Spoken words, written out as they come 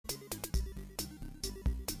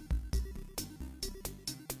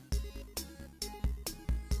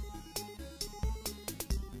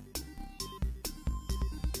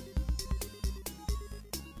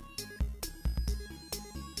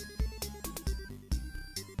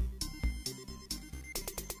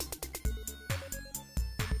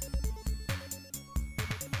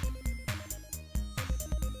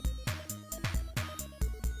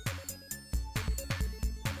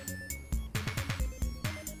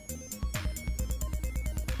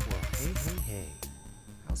Hey, hey, hey.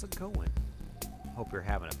 How's it going? Hope you're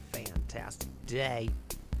having a fantastic day.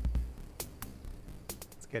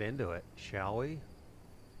 Let's get into it, shall we?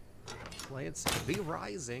 Playing some V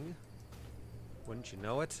Rising. Wouldn't you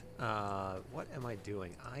know it? What am I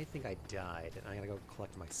doing? I think I died, and I gotta go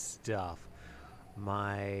collect my stuff.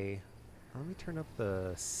 Let me turn up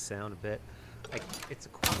the sound a bit. It's a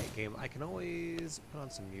quiet game. I can always put on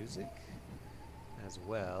some music as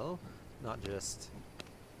well, not just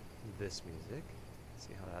this music. Let's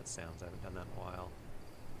see how that sounds. I haven't done that in a while.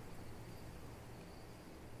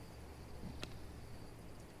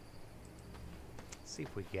 See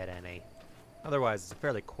if we get any. Otherwise, it's a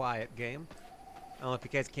fairly quiet game. I don't know if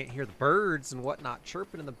you guys can't hear the birds and whatnot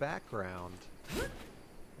chirping in the background.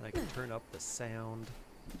 I can turn up the sound.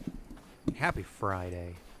 Happy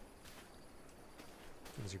Friday.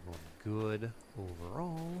 Things are going good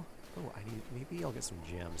overall. Oh, maybe I'll get some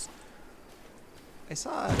gems. I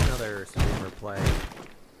saw another streamer play,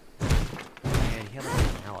 and he had like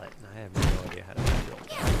a mallet, and I have no idea how to build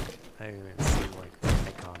it. I haven't even seen like the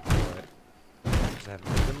icon for it. Because I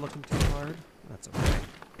haven't been looking too hard. That's okay.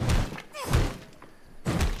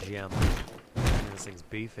 Gem. This thing's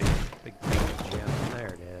beefy. Big beefy gem.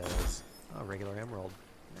 There it is. Oh, regular emerald.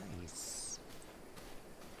 Nice.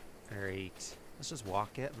 Alright. Let's just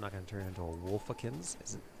walk it. I'm not going to turn it into a wolfakins.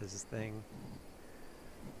 Is this thing?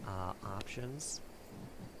 Options.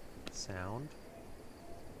 Sound.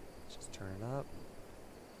 Let's just turn it up.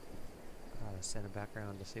 Send a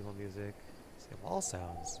background, disable music. Disable all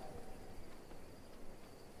sounds.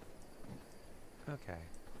 Okay.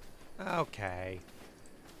 Okay.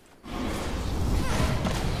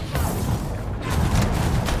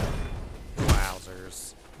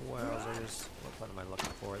 Wowzers. Wowzers. What button am I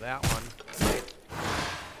looking for? That one.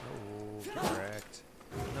 Oh, correct.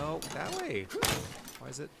 No, that way. Why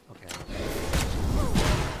is it? Okay.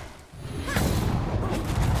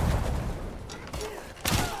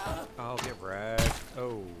 Oh, get wrecked.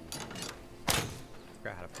 Oh.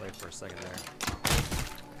 Forgot how to play for a second there.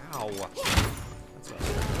 Ow. That's what I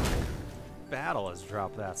was Battle has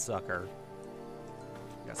dropped that sucker.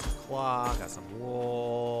 Got some claw, got some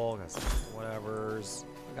wool, got some whatevers.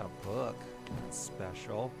 I got a book. That's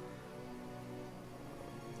special.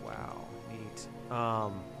 Wow, neat.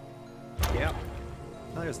 Yep.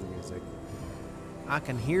 There's the music. I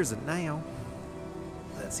can hears it now.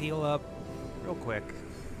 Let's heal up real quick.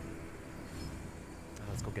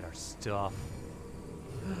 Let's go get our stuff.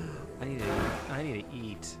 I need to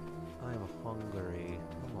eat. I am hungry.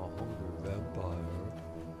 I'm a hungry vampire.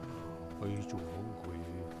 Are you too hungry?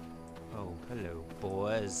 Oh, hello,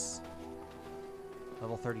 boys.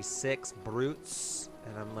 Level 36 brutes,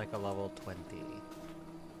 and I'm like a level 20. Maybe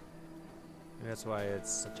that's why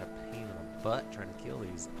it's such a pain in the butt trying to kill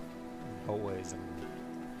these boys and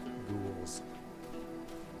ghouls.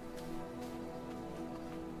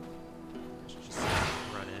 Just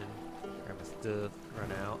run in, grab my stuff,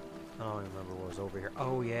 run out. I don't even remember what was over here.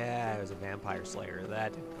 Oh yeah, it was a vampire slayer.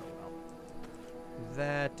 That didn't go well.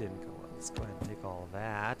 That didn't go well. Let's go ahead and take all of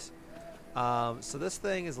that. So this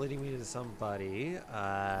thing is leading me to somebody.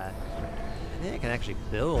 I think I can actually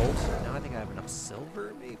build. Now I think I have enough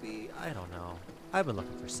silver, maybe? I don't know. I've been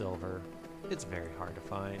looking for silver. It's very hard to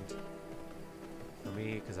find. For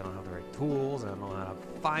me, because I don't have the right tools, and I don't know how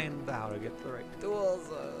to find how to get the right tools.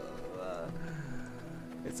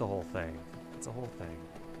 It's a whole thing. It's a whole thing.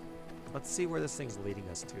 Let's see where this thing's leading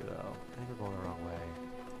us to, though. I think we're going the wrong way.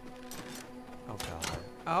 Oh, God.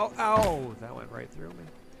 Ow, ow! That went right through me.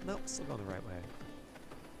 Nope, still going the right way.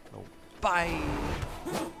 Oh, bye!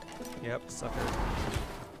 Yep, sucker.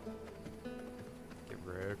 Get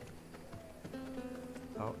wrecked.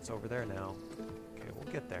 Oh, it's over there now. Okay,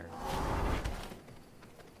 we'll get there.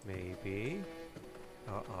 Maybe.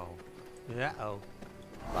 Uh-oh. Uh-oh.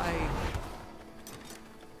 Bye!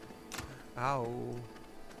 Ow.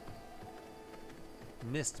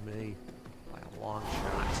 Missed me by a long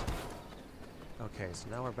shot. Okay, so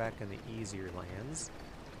now we're back in the easier lands.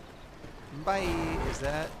 Bye! Is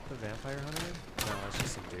that the vampire hunter? No, it's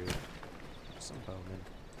just some dude. Some bowman.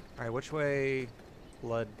 Alright, which way?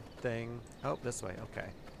 Blood thing. Oh, this way. Okay.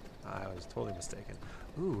 I was totally mistaken.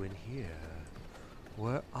 Ooh, in here.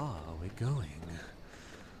 Where are we going?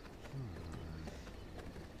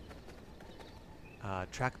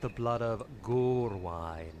 Track the blood of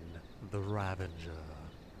Gorwine, the Ravager.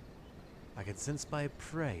 I can sense my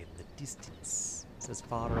prey in the distance. It says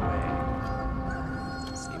far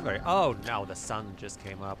away. Seem very. Oh no, the sun just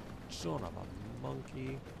came up. Son of a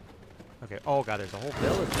monkey. Okay. Oh god, there's a whole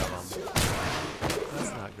village of them.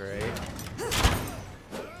 That's not great.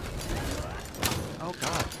 Oh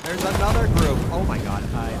god, There's another group. Oh my god,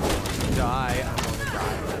 I'm going to die. I'm going to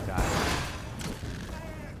die. I'm going to die.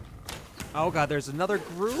 Oh god, there's another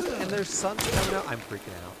group and there's sun's coming out. I'm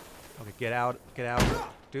freaking out. Okay, get out. Get out.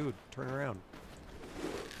 Dude, turn around.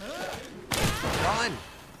 Run!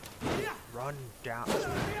 Run down. Run.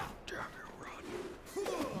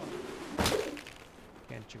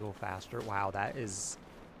 Can't you go faster? Wow, that is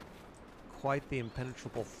quite the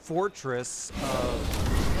impenetrable fortress of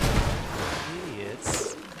idiots.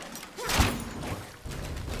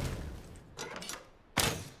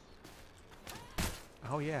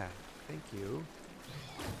 Oh yeah, thank you.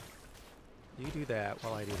 You do that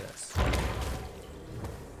while I do this.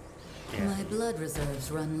 Yeah. My blood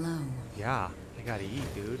reserves run low. Yeah, I gotta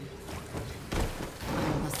eat, dude.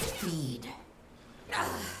 I must feed.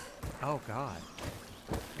 Oh god.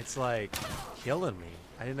 It's like killing me.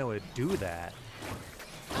 I didn't know it'd do that.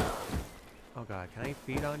 Oh god, can I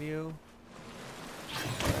feed on you?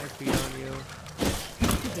 Can I feed on you?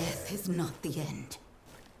 Death is not the end.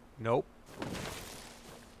 Nope.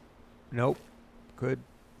 Nope. Could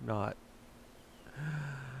not.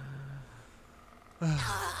 That's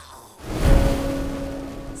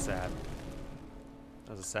sad.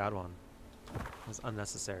 That was a sad one. That was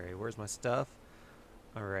unnecessary. Where's my stuff?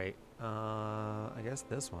 Alright. I guess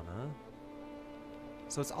this one, huh?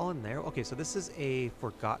 So it's all in there? Okay, so this is a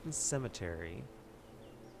forgotten cemetery.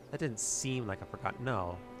 That didn't seem like a forgotten...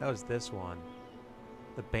 No, that was this one.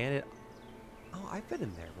 The bandit... Oh, I've been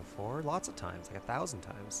in there before. Lots of times. Like 1,000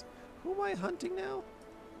 times. Who am I hunting now?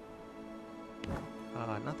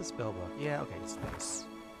 Not the spell book. Yeah, okay, space.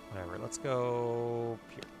 Whatever, let's go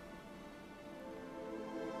here.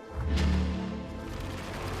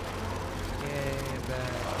 Yay,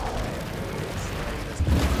 back.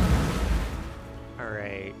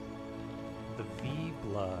 Alright. The V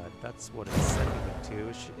blood. That's what it's sending me to.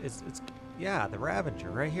 It's yeah, the Ravager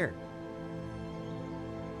right here.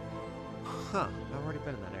 Huh. I've already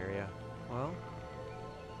been in that area. Well,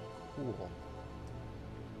 cool.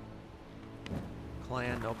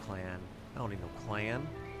 Clan, no clan. I don't need no clan.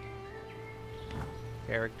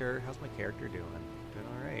 Character. How's my character doing? Doing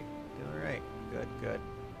alright. Doing alright. Good, good,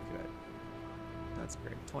 good. That's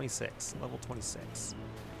great. 26. Level 26.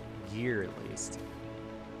 Gear, at least.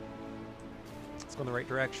 Let's go in the right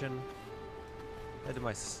direction. Head to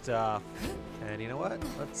my stuff. And you know what?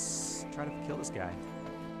 Let's try to kill this guy.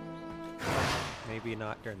 Maybe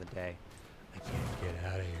not during the day. I can't get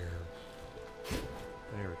out of here.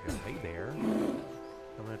 There we go. Hey there.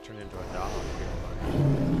 I'm gonna turn into a dog here.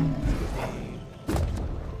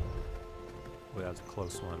 Oh, that was a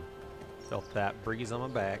close one. Felt that breeze on my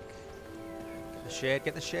back. Get the shade,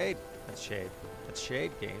 get the shade. That's shade. That's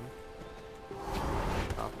shade game.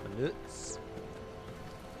 Off my nuts.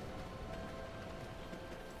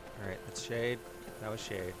 Alright, that's shade. That was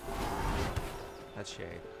shade. That's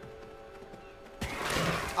shade.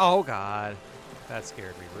 Oh god. That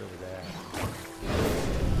scared me really bad.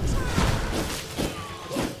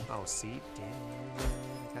 Oh, see?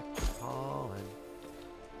 Damn. Got the pollen.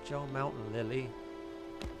 Joe Mountain Lily.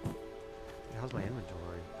 How's my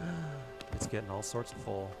inventory? It's getting all sorts of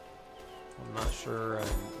full. I'm not sure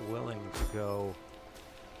I'm willing to go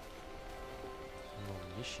on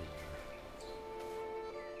a mission.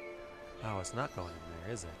 Oh, it's not going in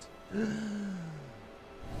there, is it?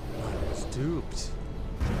 I was duped.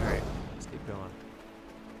 Alright, let's keep going.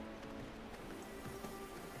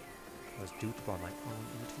 I was duped by my own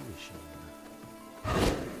intuition.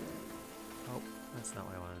 Oh, that's not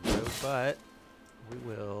what I want to do, but we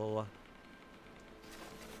will...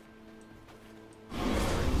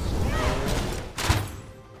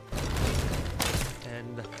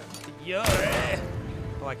 And... Yeah!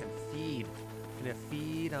 Oh, I can feed. I'm gonna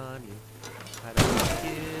feed on you. I don't want to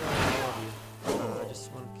kill all of you. I just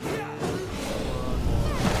want to kill one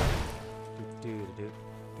more.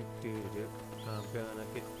 Do-do-do-do. I'm gonna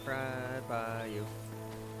get fried by you.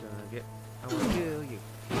 I wanna kill you.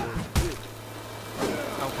 Kill you.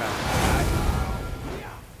 Okay.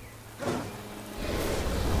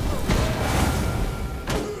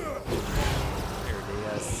 There it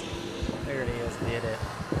is. There it is. Did it.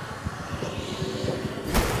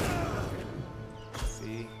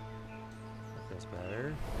 See? That feels better.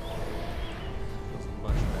 Feels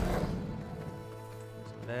much better.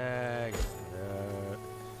 There's that.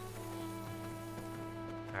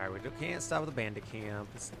 Alright, we can't stop at the bandit camp.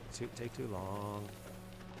 It's take too long.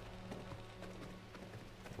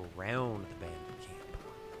 Around the bandit camp.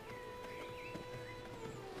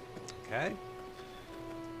 Okay.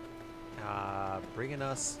 Bringing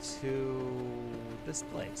us to this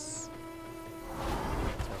place.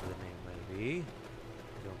 Whatever the name may be.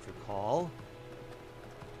 I don't recall.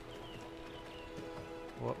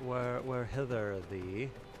 Where hither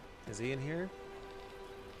thee? Is he in here?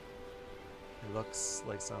 It looks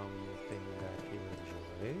like something that he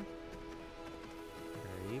would enjoy.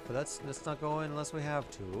 Great, but let's not go in unless we have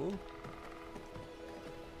to.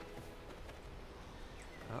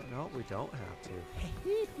 Oh no, we don't have to.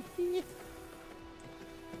 See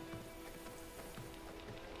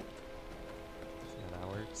how that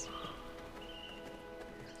works?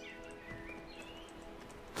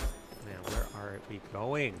 Man, where are we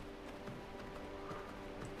going?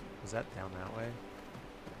 Was that down that way?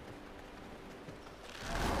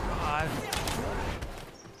 God!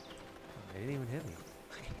 They didn't even hit me.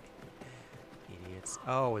 Idiots.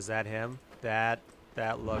 Oh, is that him? That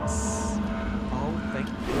looks... Oh, thank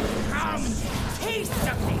you. Come, taste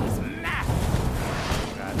of these mess!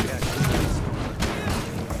 God, we gotta keep this going.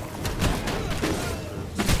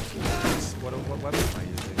 What weapon am I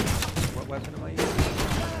using? What weapon am I using?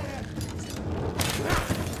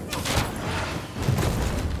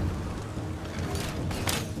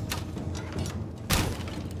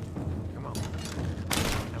 Come on.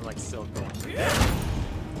 I'm like still going.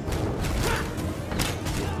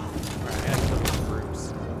 Alright, I gotta kill these groups.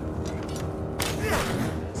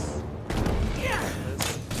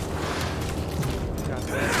 Got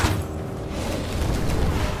this.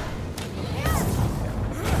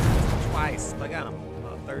 Twice. I got him.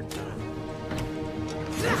 Third time.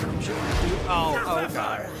 Oh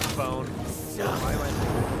god. Bone. Why am I thinking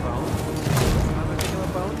of bone? Why am I thinking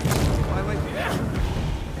of bone? Why am I...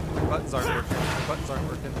 My buttons aren't working. My buttons aren't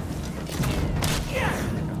working.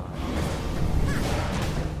 Come on.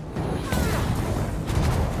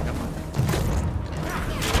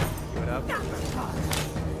 Give it up.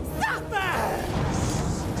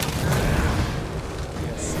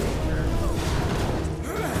 Yes.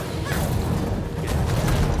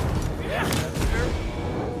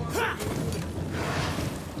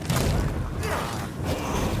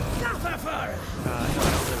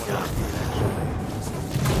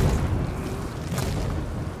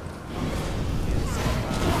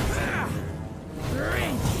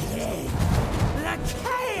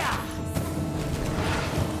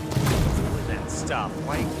 Stuff.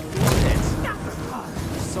 Why are you doing it?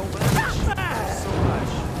 So much. So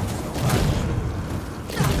much.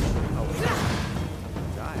 Oh,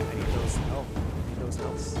 die. I need those health. I need those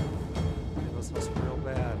healths. I need those healths real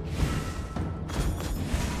bad.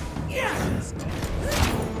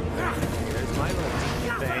 There's my little teeny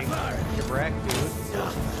thing. Get wrecked, dude.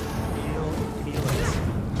 Heal it.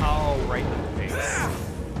 Oh, right in the face.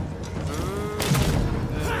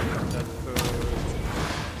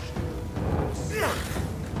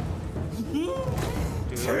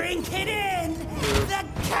 Drink it in! The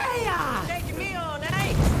chaos! Taking me on,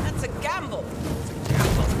 eh? That's a gamble.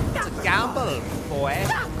 It's a gamble, boy.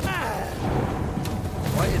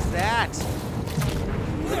 What is that?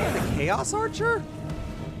 The Chaos Archer?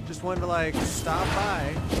 Just wanted to like stop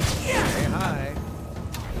by, say hi.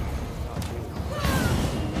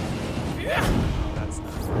 That's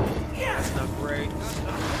not great. That's not great. That's not great.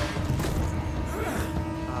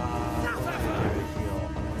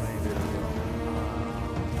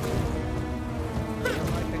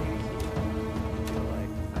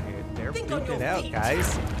 Duking it out,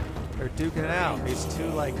 guys. They're duking it out. These two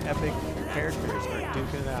like epic characters are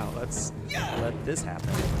duking it out. Let's let this happen.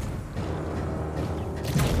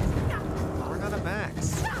 We're not at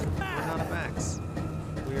max. We're not at max.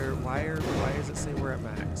 Why does it say we're at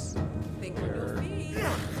max? We're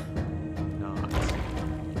not.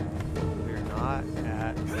 We're not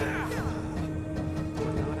at max.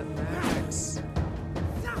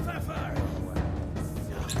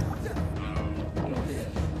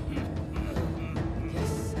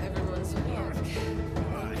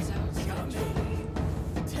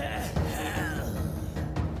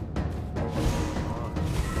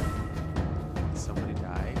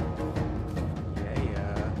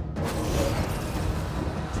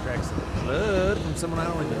 Someone I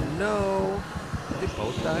don't even know. Did they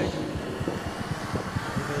both die?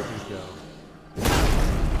 There we go.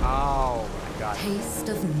 Oh my god. Taste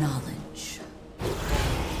of knowledge.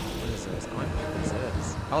 What is this? I don't know what this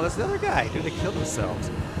is. Oh, that's the other guy. Dude, they killed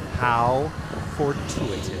themselves. How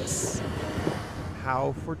fortuitous.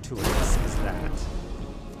 How fortuitous is that?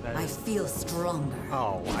 I feel stronger.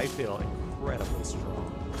 Oh, I feel incredibly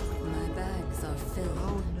strong. My bags are filled.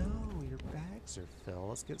 Oh no. Are filled.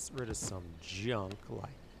 Let's get rid of some junk like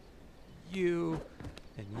you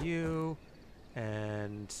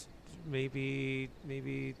and maybe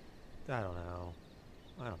I don't know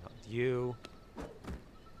you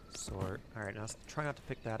sort. All right, now let's try not to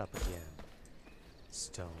pick that up again.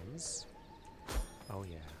 Stones. Oh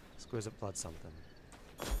yeah, exquisite blood something.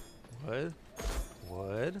 Wood.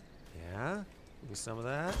 Wood. Yeah. Do some of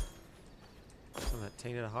that. Some of that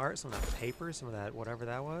tainted heart. Some of that paper. Some of that whatever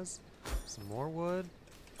that was. Some more wood.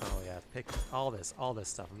 Oh yeah. Pick all this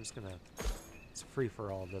stuff. I'm just gonna. It's free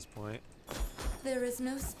for all at this point. There is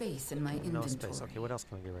no space in my inventory. No space. Okay. What else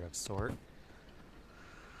can we get rid of? Sort.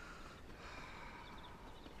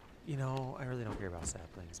 You know, I really don't care about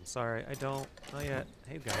saplings. I'm sorry, I don't. Not yet.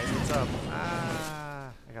 Hey guys, what's up?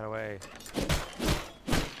 Ah, I got away.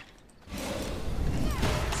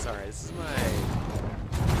 Sorry, this is my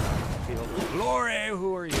field of glory.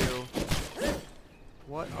 Who are you?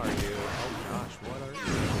 What are you? Oh gosh, what are you?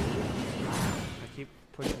 I keep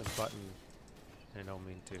pushing this button, and I don't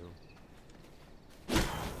mean to.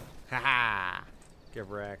 Haha! Get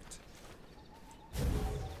wrecked.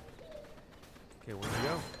 Okay, where'd you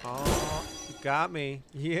go? Oh, you got me.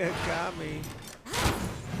 You got me.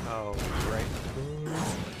 Oh, right.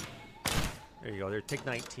 There you go. There, take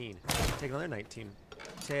 19. Take another 19.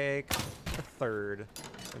 Take a third.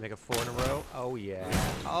 And make a 4 in a row. Oh, yeah.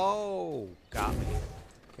 Oh, got me.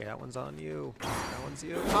 Okay, that one's on you. That one's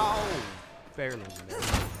you. Oh, barely in there.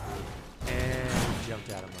 And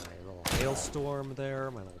jumped out of my little hailstorm there.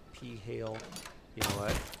 My little pea hail. You know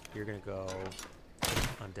what? You're going to go...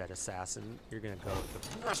 Undead Assassin. You're gonna go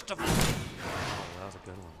with the rest of them. Oh, that was a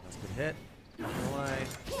good one. That's a good hit. Not gonna lie.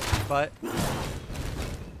 But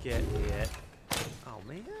get it. Oh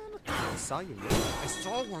man. I saw you move. I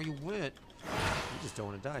saw where you went. You just don't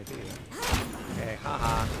want to die, do you? Okay,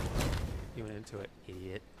 haha. You went into it,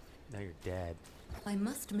 idiot. Now you're dead. I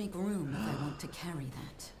must make room if I want to carry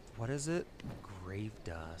that. What is it? Grave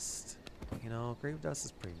dust. You know, grave dust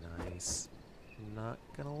is pretty nice. I'm not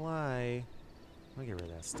gonna lie. I'll get rid of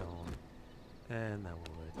that stone. And that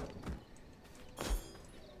wood.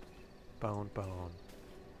 Bone, bone,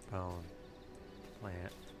 bone.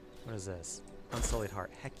 Plant. What is this? Unsullied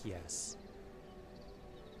heart. Heck yes.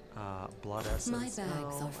 Blood essence. My bags no,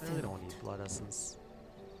 are I really don't filled. need blood essence.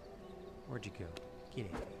 Where'd you go?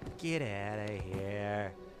 Get out. Get out of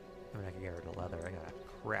here. I mean, I can get rid of leather. I got a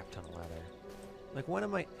crap ton of leather. Like, when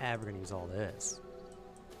am I ever going to use all this?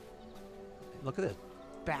 Look at this.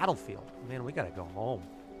 Battlefield. Man, we gotta go home.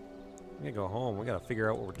 We gotta go home. We gotta figure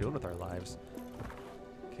out what we're doing with our lives.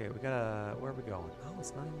 Okay, we gotta... Where are we going? Oh,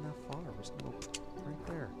 it's not even that far. We're just gonna go right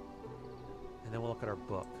there. And then we'll look at our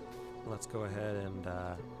book. Let's go ahead and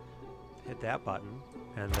hit that button.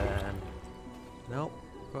 And then... Nope.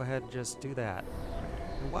 Go ahead and just do that.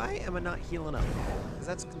 And why am I not healing up? Because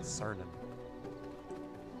that's concerning.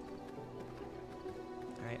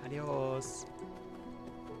 Alright, adios.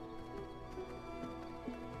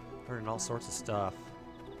 Learning all sorts of stuff.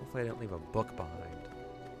 Hopefully I didn't leave a book behind.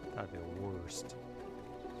 That'd be the worst.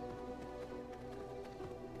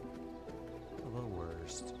 The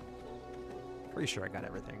worst. Pretty sure I got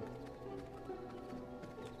everything.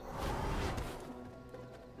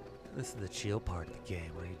 This is the chill part of the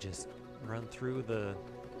game, where you just run through the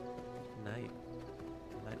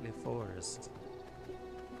nightly forest.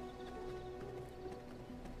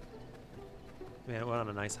 Man, I went on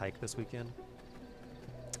a nice hike this weekend.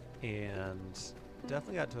 And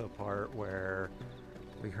definitely got to a part where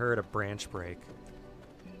we heard a branch break.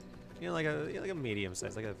 You know, like a medium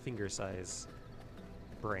size, like a finger size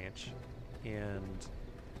branch. And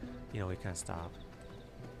you know, we kind of stopped.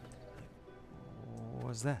 What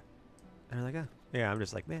was that? And we're like, oh. Yeah, I'm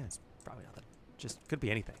just like, man, it's probably nothing. Just could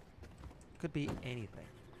be anything. Could be anything.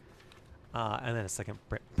 And then a second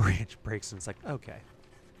branch breaks, and it's like, okay,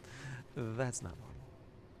 that's not normal.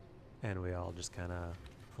 And we all just kind of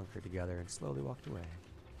hunkered together and slowly walked away.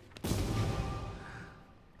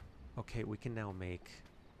 Okay, we can now make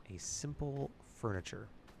a simple furniture.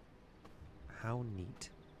 How neat.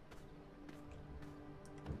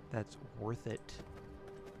 That's worth it.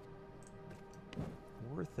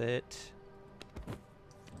 Worth it.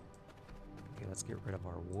 Okay, let's get rid of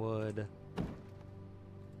our wood.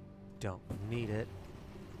 Don't need it.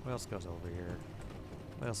 What else goes over here?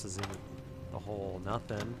 What else is in the hole?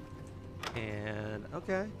 Nothing. And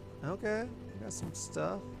okay, okay, we got some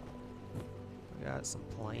stuff. We got some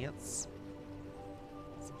plants.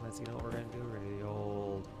 Some plants. You know what we're gonna do? We're gonna do the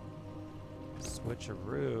old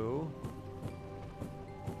switcheroo.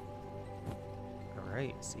 All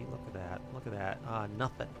right. See, look at that. Look at that.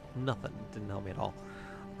 Nothing. Nothing. Didn't help me at all.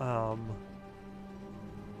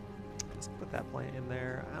 Let's put that plant in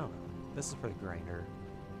there. I don't know. This is for the grinder.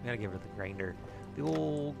 We gotta give it the grinder. The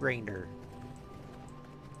old grinder.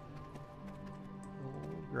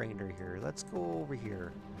 Grinder here. Let's go over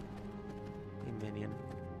here. Hey, minion.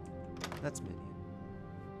 That's minion.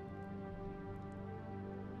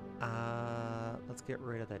 Let's get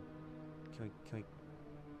rid of that. Can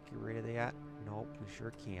get rid of that? Nope, we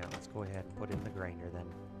sure can't. Let's go ahead and put it in the grinder then.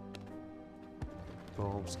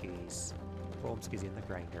 Boom skis. Boom skis in the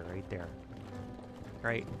grinder right there.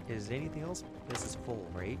 Alright, is there anything else? This is full,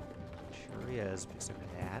 right? Sure is. Pick of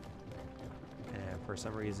that. And for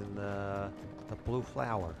some reason the blue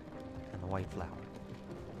flower and the white flower.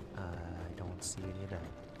 I don't see any of that.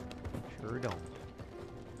 Sure don't.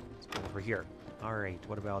 Let's go over here. Alright,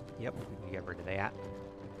 what about, yep, we can get rid of that.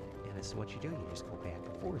 And this is what you do, you just go back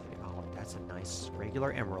and forth. Oh, that's a nice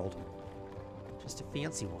regular emerald. Just a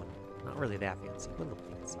fancy one. Not really that fancy, but a little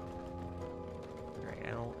fancy. Alright,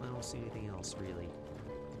 I don't see anything else really.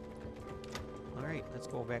 Alright, let's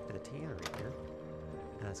go back to the tannery here.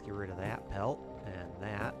 And let's get rid of that pelt, and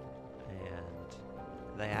that, and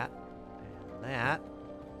that, and that.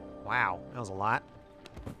 Wow, that was a lot.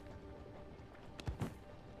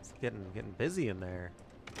 It's getting busy in there.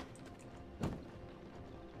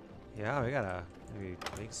 Yeah, we gotta maybe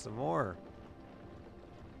make some more.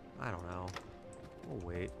 I don't know. We'll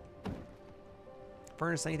wait.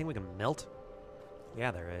 Furnace, anything we can melt?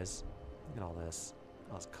 Yeah, there is. Look at all this.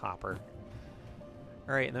 All this copper.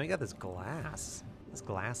 Alright, and then we got this glass. This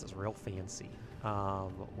glass is real fancy.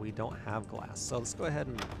 We don't have glass. So let's go ahead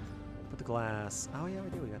and put the glass. Oh yeah, we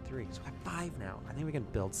do. We got 3. So we have 5 now. I think we can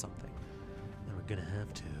build something. And we're gonna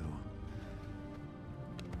have to.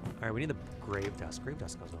 Alright, we need the grave dust. Grave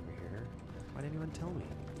dust goes over here. Why didn't anyone tell me?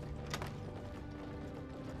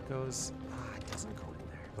 It goes... it doesn't go in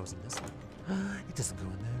there. It goes in this one. It doesn't go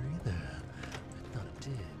in there either. I thought it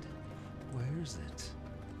did. Where is it?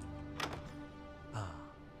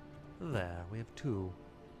 There. We have 2.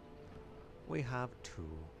 We have 2.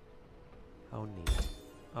 How neat.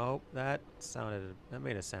 Oh, that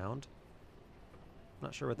made a sound.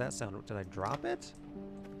 Not sure what that sounded. Did I drop it?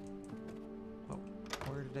 Oh,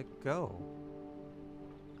 where did it go?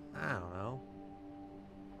 I don't know.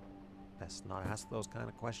 Best not ask those kind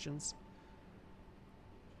of questions.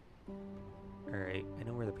 Alright, I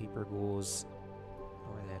know where the peeper goes. I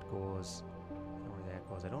know where that goes. I know where that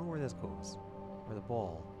goes. I don't know where this goes. Where the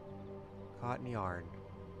ball. Cotton yarn.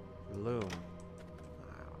 Loom.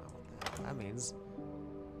 I don't know what that means.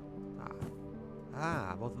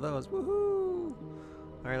 Both of those. Woohoo!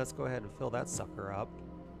 Alright, let's go ahead and fill that sucker up.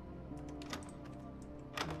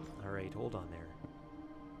 Alright, hold on there.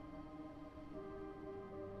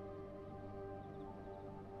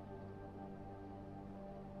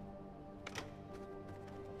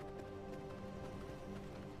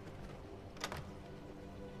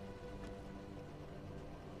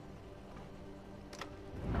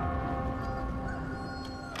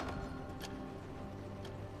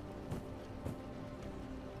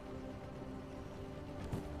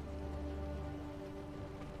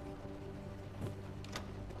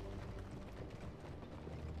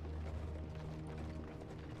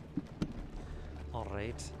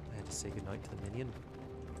 Alright, I had to say goodnight to the minion.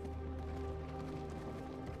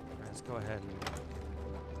 Alright, let's go ahead and...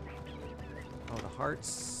 Oh, the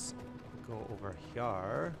hearts go over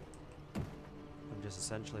here. I'm just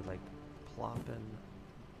essentially like plopping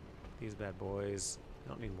these bad boys. I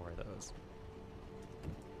don't need more of those.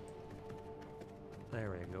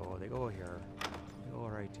 There we go, they go here. They go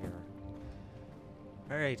right here.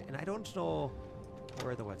 Alright, and I don't know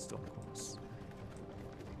where the whetstone goes.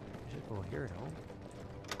 I should go here, no?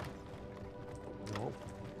 Nope.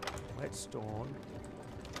 Whetstone.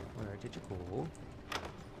 Where did you go? I don't know.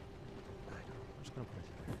 I'm just gonna put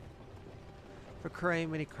it there. For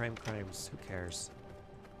crime, many crimes. Who cares?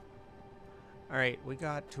 Alright, we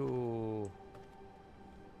got to...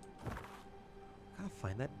 Gotta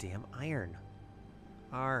find that damn iron.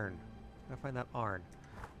 Gotta find that iron.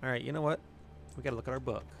 Alright, you know what? We gotta look at our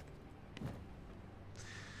book.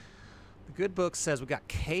 The good book says we got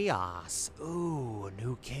chaos. Ooh, a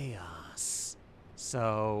new chaos.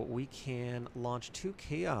 So we can launch 2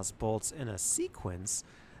 chaos bolts in a sequence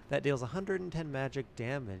that deals 110 magic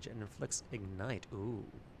damage and inflicts ignite. Ooh,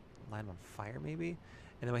 light on fire maybe?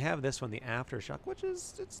 And then we have this one, the aftershock, which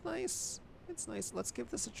is, it's nice. It's nice. Let's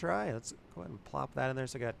give this a try. Let's go ahead and plop that in there.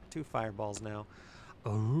 So I got 2 fireballs now.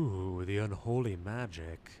 Oh, the unholy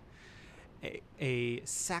magic. The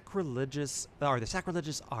sacrilegious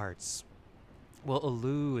arts will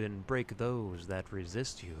elude and break those that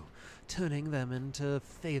resist you, turning them into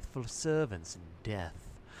faithful servants in death.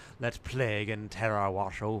 Let plague and terror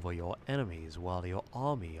wash over your enemies while your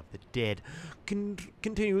army of the dead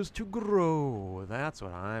continues to grow. That's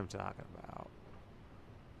what I'm talking about.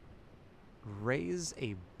 Raise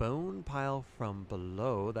a bone pile from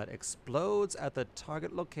below that explodes at the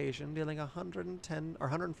target location, dealing 110 or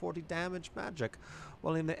 140 damage magic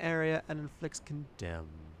while in the area and inflicts condemn.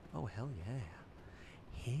 Oh, hell yeah.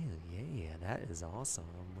 Hell yeah, that is awesome.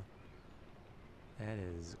 That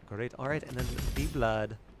is great. Alright, and then the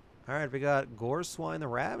blood. Alright, we got Gore Swine the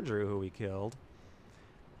Ravager, who we killed.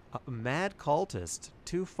 A mad cultist,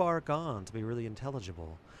 too far gone to be really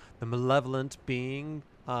intelligible. The malevolent being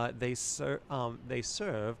they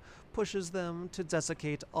serve pushes them to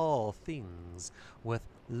desiccate all things with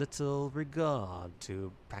little regard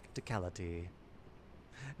to practicality.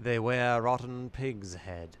 They wear rotten pig's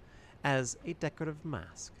head as a decorative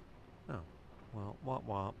mask. Oh, well, womp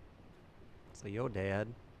womp. So you're dead.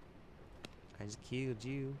 I just killed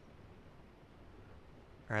you.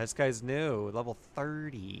 Alright, this guy's new, level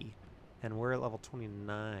 30. And we're at level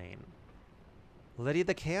 29. Lydia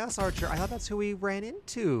the Chaos Archer, I thought that's who we ran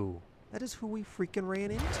into. That is who we freaking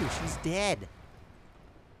ran into. She's dead.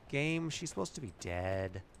 Game, she's supposed to be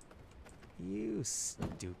dead. You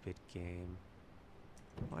stupid game.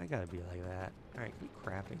 Why gotta be like that? Alright, can we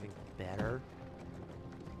craft anything better?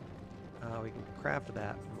 We can craft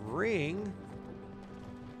that ring.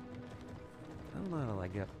 I don't know how to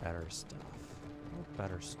like get better stuff.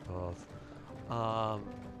 Better stuff.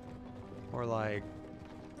 Or like,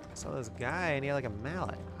 I saw this guy and he had like a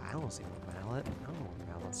mallet. I don't see a mallet. I don't know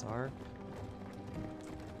what mallets are.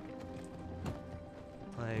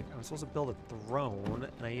 Like, I'm supposed to build a throne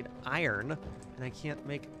and I need iron, and I can't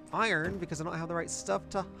make iron because I don't have the right stuff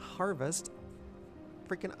to harvest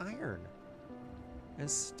freaking iron.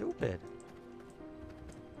 It's stupid.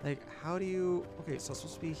 Like, how do you... Okay, so it's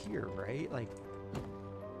supposed to be here, right? Like,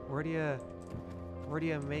 where do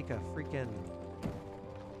you make a freaking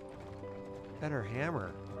better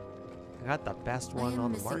hammer? I got the best one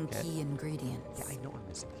on the market. I am missing key ingredients. Yeah, I know I'm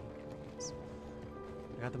missing key ingredients.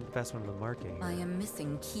 I got the best one on the market here. I am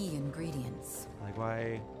missing key ingredients. Like,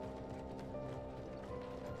 why?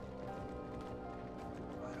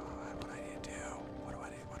 What do I need to do? What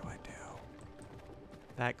do I do?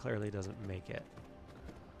 That clearly doesn't make it.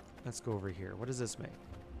 Let's go over here. What does this make?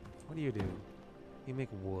 What do? You make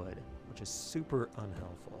wood, which is super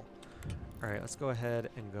unhelpful. Alright, let's go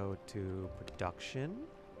ahead and go to production.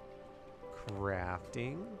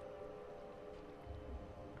 Crafting.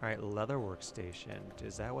 Alright, leather workstation.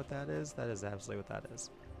 Is that what that is? That is absolutely what that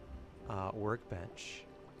is. Workbench.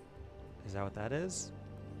 Is that what that is?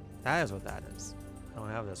 That is what that is. I don't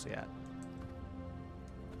have this yet.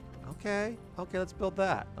 Okay. Okay, let's build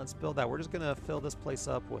that. Let's build that. We're just going to fill this place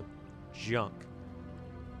up with junk.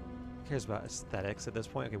 Who cares about aesthetics at this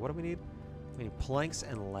point? Okay, what do we need? We need planks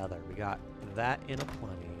and leather. We got that in a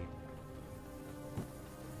plenty.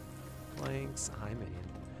 Planks, I mean.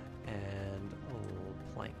 And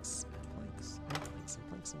planks. And planks. And planks and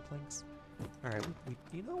planks and planks. Alright,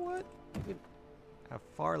 you know what? We have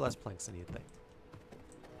far less planks than you think.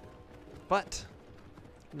 But,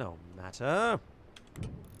 no matter.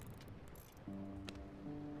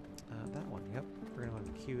 That one, yep. We're going to want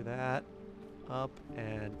to queue that up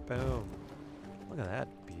and boom. Look at that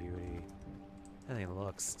beauty. That thing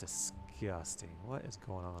looks disgusting. What is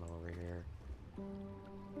going on over here?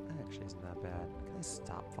 That actually isn't that bad. Can I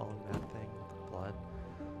stop following that thing with the blood?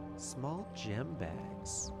 Small gem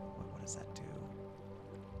bags. What does that do?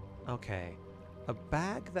 Okay. A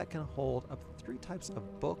bag that can hold up to 3 types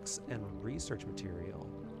of books and research material.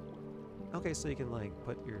 Okay, so you can like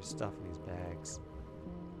put your stuff in these bags.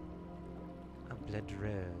 A blood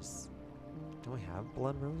rose. Do we have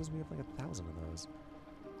blood roses? We have like 1,000 of those.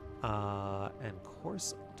 And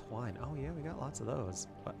coarse twine. Oh yeah, we got lots of those.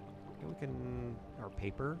 But we can... Or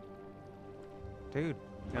paper. Dude,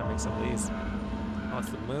 we gotta make some of these. Oh, it's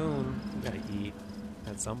the moon. We gotta eat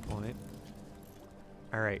at some point.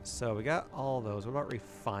 Alright, so we got all those. What about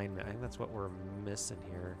refinement? I think that's what we're missing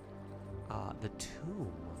here. The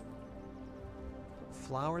tomb.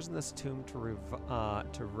 Flowers in this tomb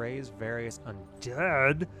to raise various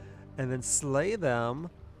undead and then slay them.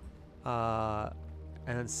 And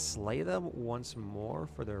then slay them once more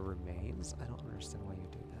for their remains? I don't understand why you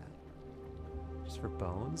do that. Just for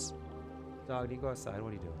bones? Dog, do you go outside? What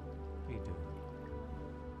are you doing? What are you doing?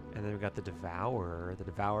 And then we got the Devourer. The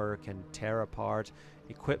Devourer can tear apart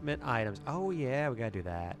equipment items. Oh yeah, we gotta do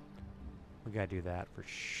that. We gotta do that for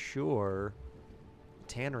sure.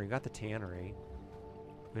 Tannery, got the tannery.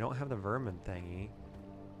 We don't have the vermin thingy.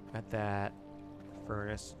 Got that.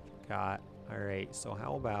 Furnace, got. Alright, so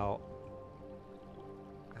how about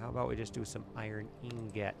we just do some iron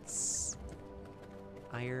ingots?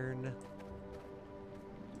 Iron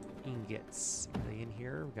ingots. Are they in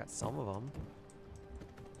here? We got some of them.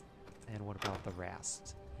 And what about the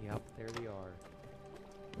rest? Yep, there we are.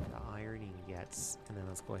 The iron ingots. And then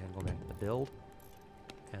let's go ahead and go back to the build.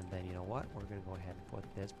 And then you know what? We're gonna go ahead and put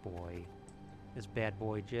this boy, this bad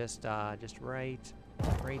boy, just right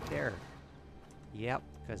Right there. Yep,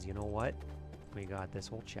 because you know what? We got this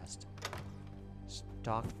whole chest.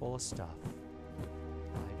 Stocked full of stuff.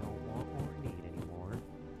 I don't want or need anymore.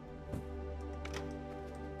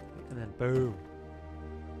 And then boom.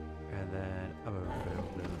 And then boom, boom,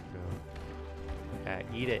 boom, boom. Yeah,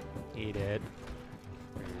 eat it. Eat it.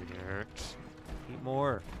 Eat it. Eat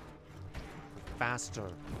more. Faster.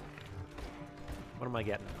 What am I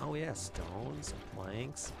getting? Oh yeah, stones,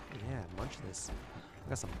 planks. Yeah, munch this. I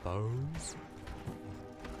got some bones.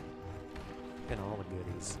 Getting all the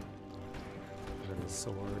goodies. Look at this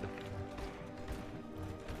sword.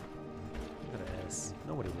 Look at this.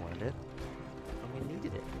 Nobody wanted it. And we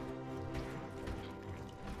needed it.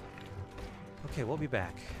 Okay, we'll be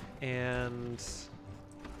back. And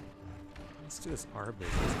let's do this R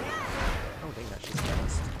business. Oh dang, that shit's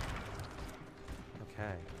fast.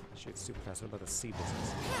 Okay. That shit's super fast. What about the C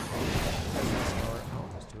business? Oh,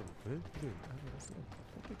 there's two of them. Good, good. Oh, that's good.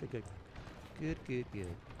 Good, good, good. Good, good,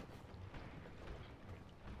 good.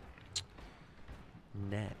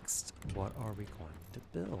 Next, what are we going to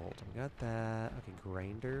build? We got that. Okay,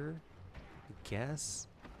 grinder. I guess.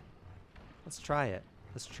 Let's try it.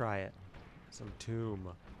 Let's try it. Some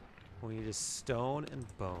tomb. We need is stone and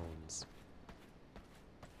bones.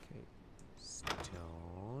 Okay,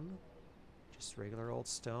 stone. Just regular old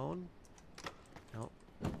stone. I don't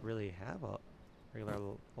really have a regular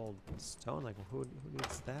old stone. Like, who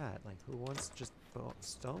needs that? Like, who wants just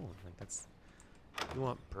stone? Like, that's. You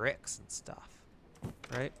want bricks and stuff.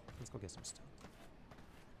 Right? Let's go get some stone.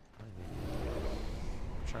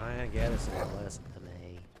 Try and get us to listen to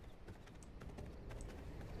me.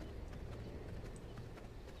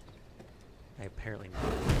 I apparently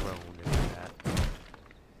groaned into that.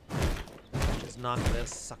 Just knock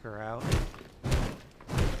this sucker out.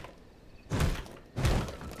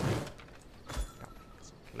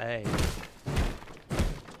 Play.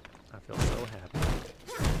 I feel so happy.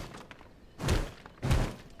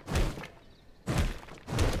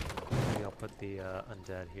 Maybe I'll put the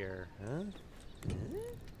undead here. Huh?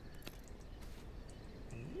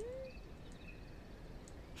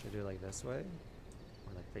 Should I do it like this way?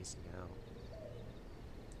 Or like facing out?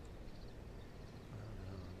 I don't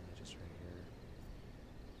know, maybe just right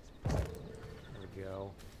here. There we go.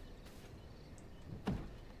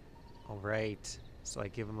 Alright. So I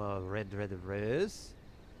give him a red rose.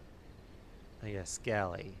 Oh yeah,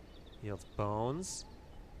 Scally. Yields bones.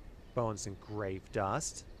 Bones and grave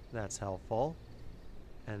dust. That's helpful.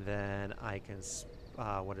 And then I can,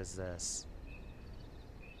 what is this?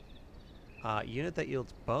 Unit that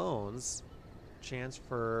yields bones. Chance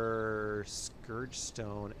for Scourge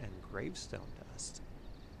Stone and Gravestone Dust.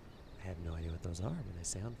 I have no idea what those are, but they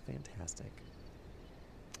sound fantastic.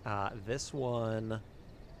 This one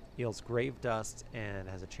yields Grave Dust and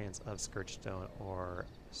has a chance of Scourge Stone or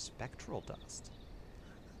Spectral Dust.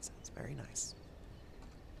 That sounds very nice.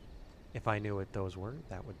 If I knew what those were,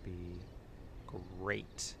 that would be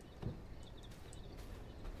great.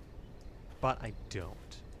 But I don't.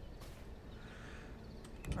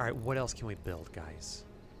 Alright, what else can we build, guys?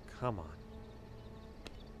 Come on.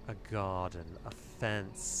 A garden, a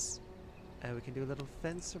fence. And we can do a little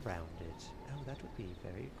fence around it. Oh, that would be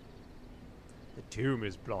very cool. The tomb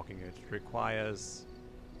is blocking it. It requires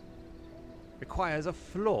a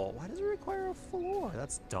floor. Why does it require a floor?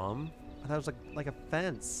 That's dumb. I thought it was like a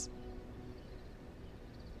fence.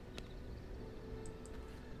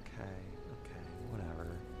 Okay, whatever.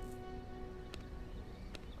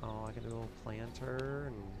 Oh, I can do a little planter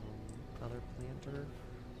and another planter.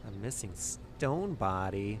 I'm missing stone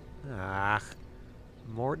body. Ah.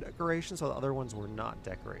 More decorations, so the other ones were not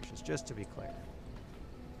decorations, just to be clear.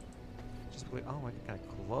 Oh, I got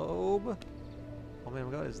a globe. Oh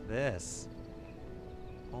man, what is this?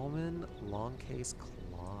 Almond long case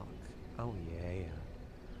clock. Oh yeah.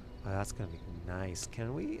 Oh, that's gonna be nice.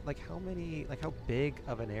 Can we, like, how big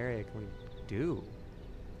of an area can we do?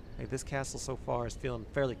 Like, this castle so far is feeling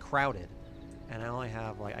fairly crowded. And I only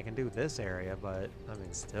have, like, I can do this area, but, I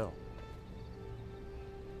mean, still.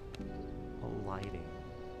 Lighting.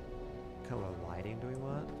 What kind of lighting do we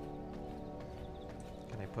want?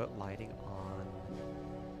 Can I put lighting on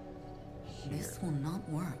here? This will not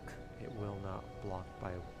work. It will not block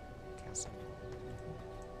by castle.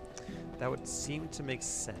 That would seem to make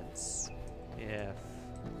sense if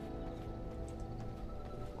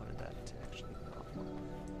we wanted that to actually not work.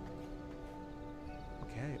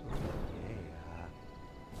 Okay. Oh yeah.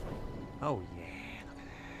 Oh yeah. Look at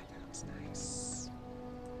that. That looks nice.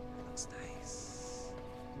 That looks nice.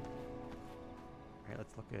 Alright,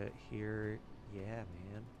 let's look at here. Yeah,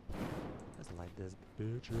 man. Let's light this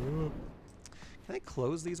bitch up. Can I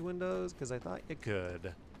close these windows? Because I thought you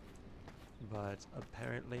could. But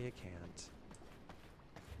apparently you can't.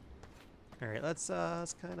 Alright, let's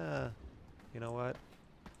kind of... You know what?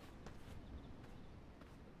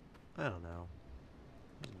 I don't know.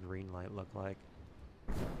 What does green light look like?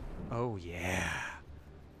 Oh, yeah.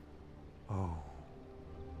 Oh.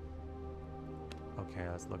 Okay,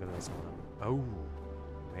 let's look at this one. Oh,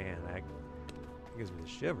 man, that gives me the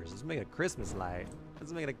shivers. Let's make a Christmas light.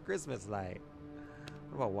 Let's make it a Christmas light.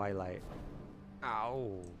 What about white light?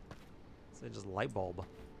 Ow. It's just a light bulb.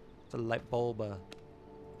 It's a light bulb.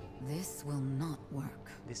 This will not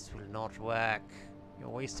work. This will not work. You're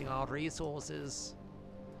wasting our resources.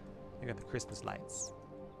 I got the Christmas lights.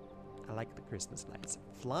 I like the Christmas lights.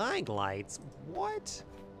 Flying lights? What?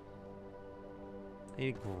 I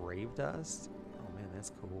need grave dust? Oh man,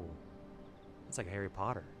 that's cool. It's like Harry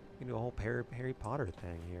Potter. You can do a whole Harry Potter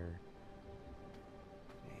thing here.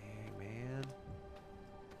 Dang, man.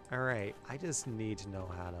 Alright, I just need to know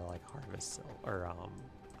how to like harvest silver, or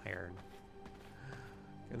iron.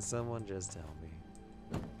 Can someone just tell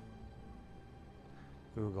me?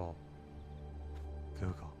 Google.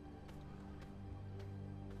 Google.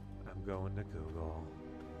 I'm going to Google.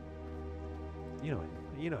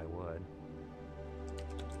 You know I would.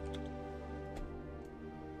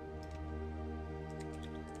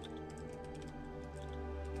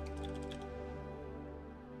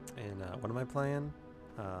 And what am I playing?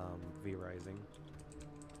 V Rising.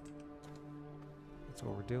 That's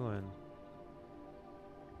what we're doing.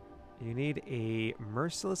 You need a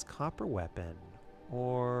merciless copper weapon,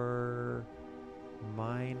 or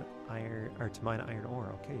mine iron, or to mine iron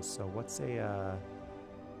ore. Okay, so what's a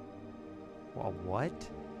well, what?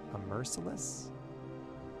 A merciless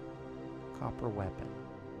copper weapon.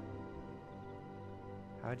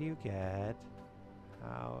 How to get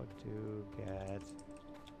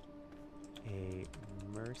a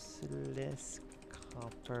merciless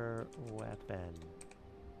copper weapon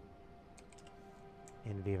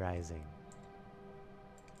in V Rising?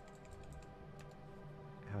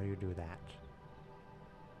 How do you do that?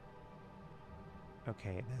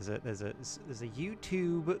 Okay, there's a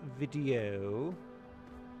YouTube video.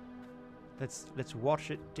 Let's watch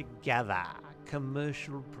it together.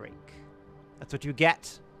 Commercial break. That's what you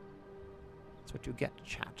get. That's what you get,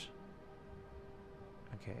 chat.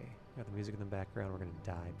 Okay, got the music in the background. We're gonna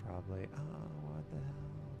die probably. Oh, what the hell,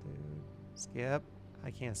 dude? Skip.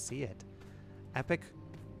 I can't see it. Epic,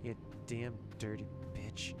 you damn dirty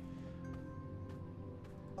bitch.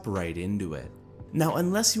 Right into it. Now,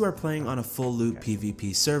 unless you are playing on a full loot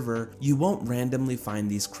PvP server, you won't randomly find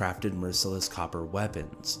these crafted merciless copper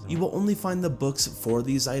weapons. You will only find the books for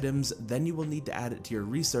these items, then you will need to add it to your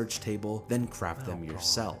research table, then craft them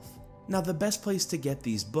yourself. Now, the best place to get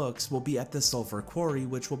these books will be at the Sulfur Quarry,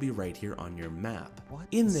 which will be right here on your map.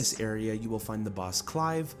 In this area, you will find the boss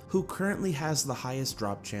Clive, who currently has the highest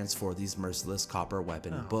drop chance for these merciless copper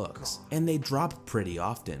weapon books, and they drop pretty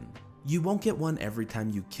often. You won't get one every time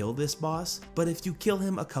you kill this boss, but if you kill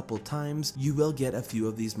him a couple times, you will get a few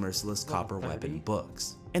of these merciless copper weapon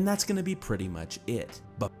books. And that's gonna be pretty much it.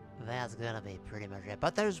 But that's gonna be pretty much it.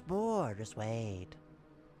 But there's more, just wait.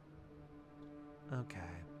 Okay.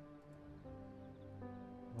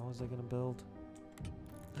 What was I gonna build?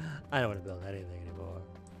 I don't want to build anything anymore.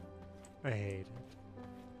 I hate it.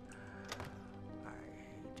 I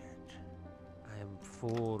hate it. I am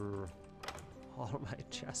full. All of my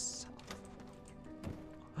chests.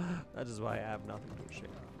 That is why I have nothing to share.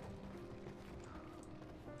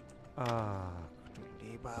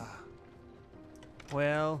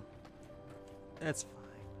 Well, it's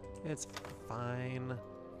fine. It's fine.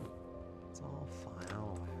 It's all fine.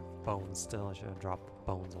 Oh, I have bones still. I should have dropped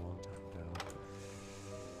bones a long time ago.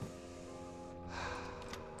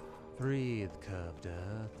 Breathe, curved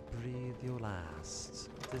earth. Breathe your last.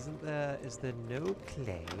 Is there no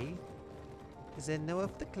clay? Is there no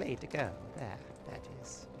of the clay to go? There, that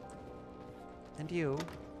is. And you?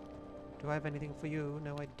 Do I have anything for you?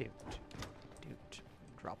 No, I don't. Don't.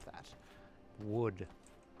 Drop that. Wood.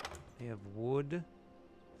 I have wood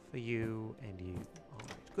for you and you.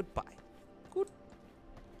 Alright, goodbye.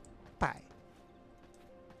 Goodbye.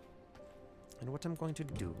 And what I'm going to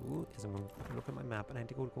do is I'm going to look at my map and I need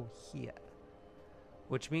to go here.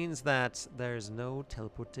 Which means that there's no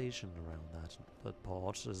teleportation around that. The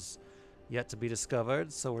port is yet to be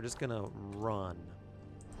discovered, so we're just gonna run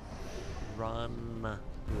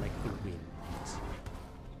like the wind,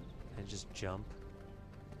 and just jump,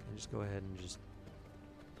 and just go ahead and just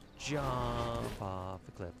jump off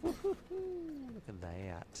the cliff. Look at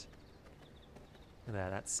that! Look at that!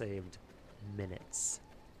 That saved minutes,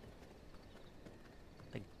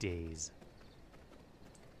 like days.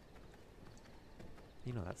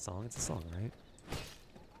 You know that song. It's a song, right?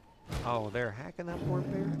 Oh, they're hacking that poor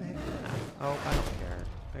bear to heck? Oh, I don't care.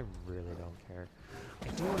 I really don't care. I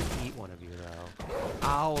do want to eat one of you, though.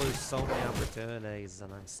 Oh, there's so many opportunities,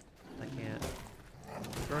 and I can't.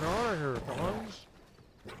 Get out of here, guys.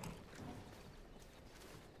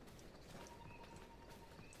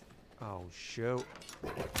 Oh, shoot.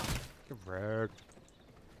 Get wrecked.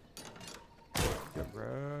 Get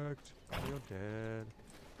wrecked. You're dead.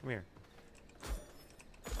 Come here.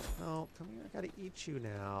 No, come here. I gotta eat you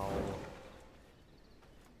now.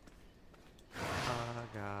 I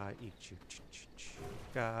gotta eat you.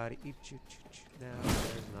 Gotta eat you. Now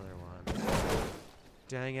there's another one.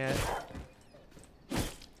 Dang it.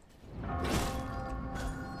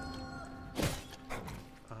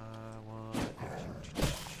 I want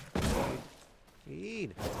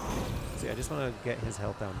feed. See, I just want to get his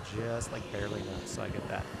health down just like barely enough so I get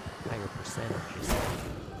that higher percentage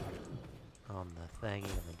on the thingy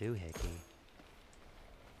and the doohickey.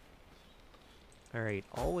 Alright,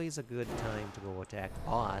 always a good time to go attack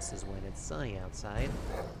boss is when it's sunny outside.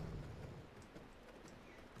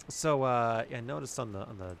 So, I noticed on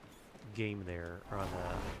the game there, or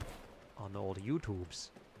on the old YouTubes,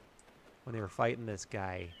 when they were fighting this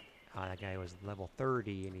guy, that guy was level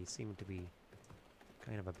 30, and he seemed to be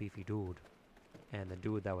kind of a beefy dude. And the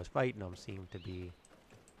dude that was fighting him seemed to be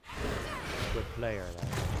a good player.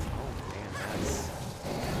 Oh man, that's...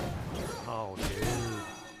 Oh dude.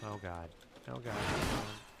 Oh god. Oh god.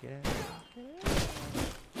 Get out. Get out.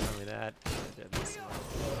 Not only that, I did this one.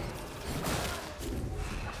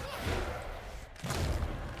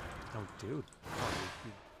 Oh dude.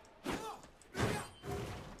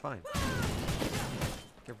 Fine.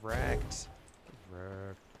 Get wrecked. Get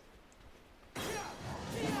wrecked.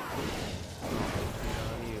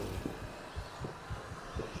 On you.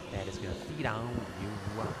 That is gonna feed on you.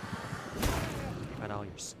 Got all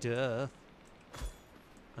your stuff.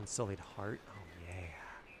 Unsullied heart. Oh yeah.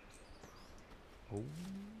 Oh.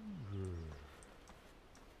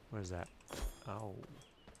 What is that? Oh.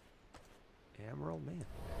 Emerald, man.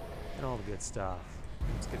 And all the good stuff.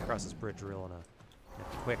 Let's get across this bridge real in a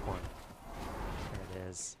quick one. There it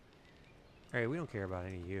is. Alright, we don't care about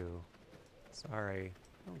any of you. Sorry.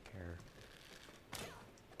 I don't care.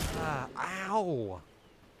 Ah, ow!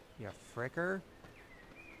 You fricker.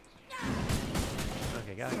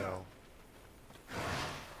 Okay, gotta go.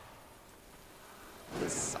 The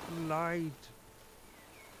sunlight!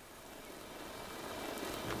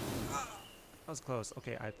 That was close.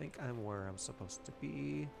 Okay, I think I'm where I'm supposed to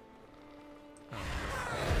be. Oh.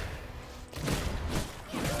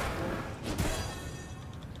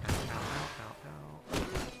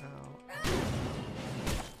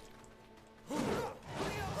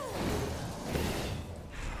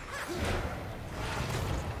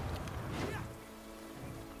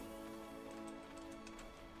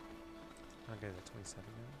 Okay, the 27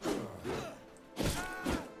 now.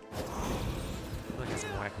 I guess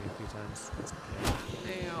I'm whacking a few times. That's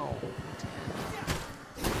okay. Ow!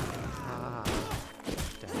 Ah.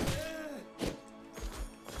 Dead.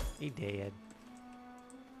 He dead.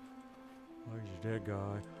 Where's your dead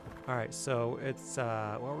guy? Alright, so it's,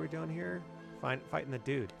 what are we doing here? Fighting the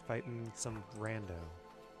dude. Fighting some rando.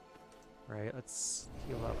 Right, let's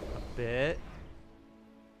heal up a bit.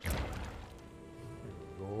 There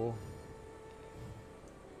we go.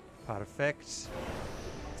 Perfect.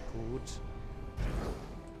 That's good.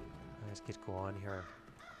 Let's get going here.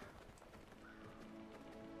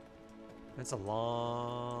 It's a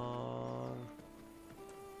long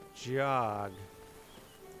jog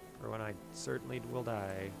for when I certainly will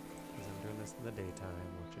die, because I'm doing this in the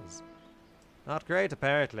daytime, which is not great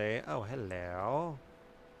apparently. Oh, hello.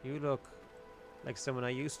 You look like someone I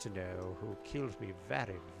used to know who killed me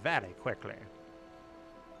very, very quickly.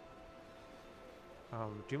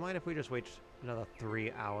 Do you mind if we just wait another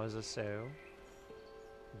 3 hours or so?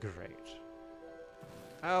 Great.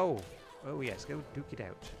 Oh! Oh yes, go duke it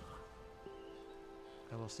out.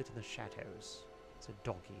 I will sit in the shadows. It's a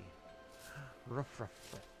doggy. Ruff,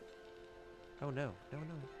 ruff, ruff. Oh no, no,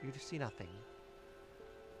 no. You see nothing.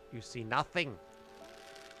 You see nothing!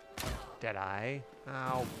 Did I?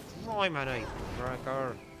 Ow, criminy,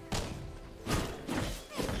 cracker!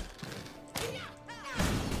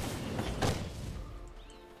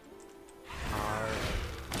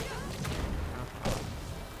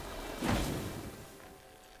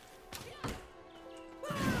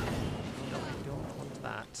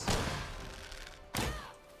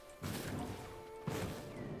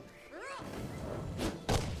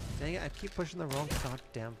 Dang it, I keep pushing the wrong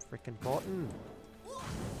goddamn freaking button.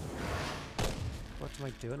 What am I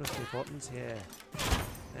doing with my buttons here?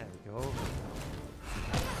 There we go.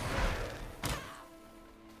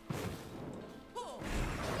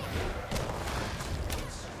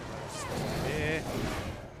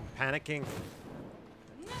 Panicking.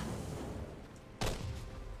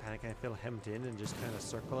 Panicking, I feel hemmed in and just kind of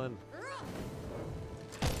circling.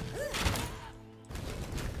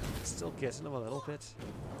 Still getting him a little bit.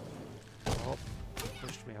 Oh,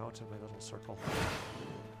 pushed me out of my little circle.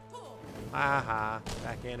 Aha,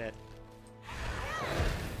 back in it.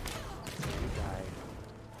 You die.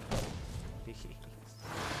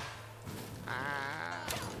 Ah,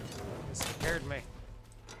 it scared me.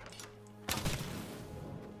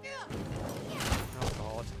 Oh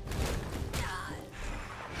god.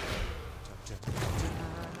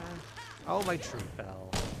 Oh, my tree fell.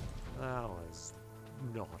 That was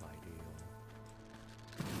not ideal.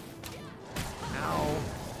 Ow.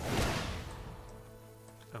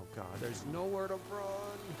 Oh god, there's nowhere to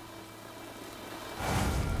run.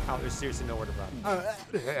 Oh, there's seriously nowhere to run.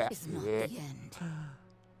 It's not the end.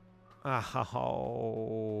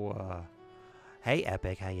 Oh. Hey,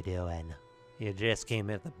 Epic, how you doing? You just came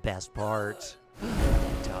in at the best part.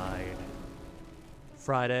 Died.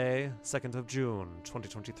 Friday, 2nd of June,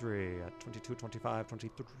 2023, at 22:25,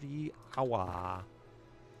 23 hour.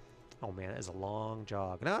 Oh man, that is a long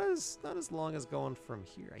jog. Not as long as going from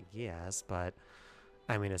here, I guess, but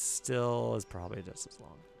I mean, it still is probably just as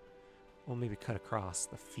long. We'll maybe cut across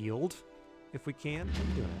the field if we can. How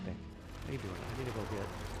you doing, Epic? How you doing? I need to go get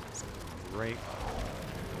some break.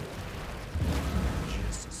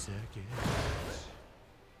 Just a second.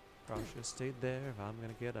 Probably should have stayed there if I'm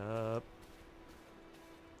gonna get up.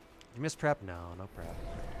 You miss prep? No, no prep.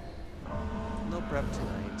 No prep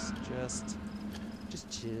tonight. Just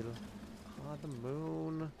chill. Oh, the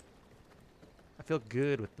moon. I feel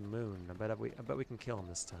good with the moon. I bet we can kill him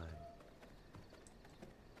this time.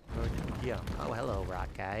 Yeah. Oh, hello, rock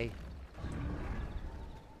guy.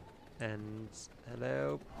 And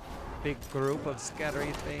hello, big group of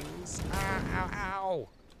scattery things. Ah, ow, ow!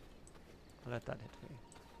 Let that hit me.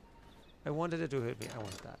 I wanted it to hit me. I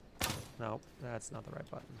want that. No, that's not the right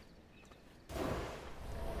button.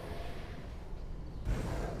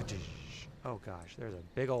 Oh gosh, there's a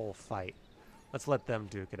big old fight. Let's let them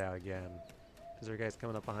duke it out again. Is there guys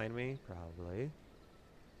coming up behind me? Probably.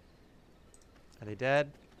 Are they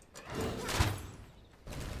dead?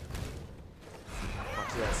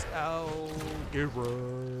 Watch this. Oh, get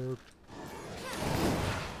wrecked.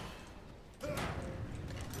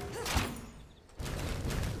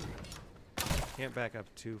 Can't back up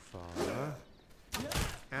too far.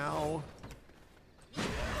 Ow.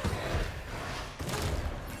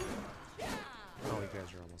 Oh, you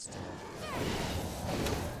guys are almost dead.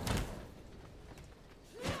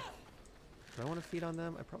 Do I want to feed on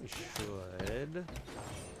them? I probably should.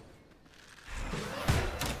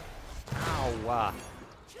 Ow!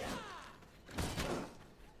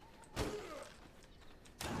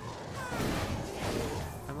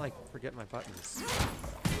 I'm like forgetting my buttons.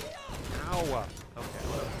 Ow! Okay,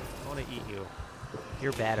 I want to eat you.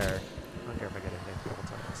 You're better. I don't care if I get hit a couple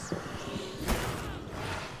times.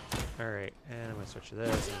 Alright, and I'm gonna switch to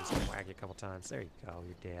this and just whack you a couple times. There you go,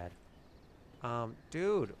 you're dead.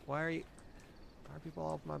 Dude, why are people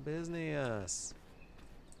all over my business?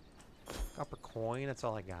 Copper coin, that's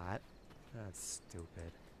all I got. That's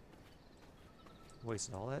stupid.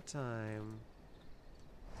 Wasting all that time.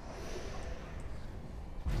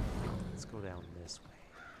 Let's go down this way.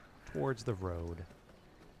 Towards the road.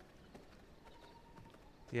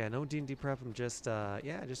 Yeah, no D&D prep. I'm just,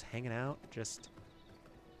 yeah, just hanging out. Just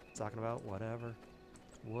talking about whatever.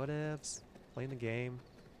 What ifs. Playing the game.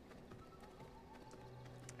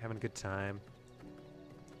 Having a good time.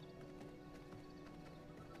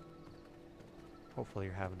 Hopefully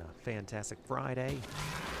you're having a fantastic Friday.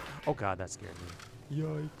 Oh god, that scared me.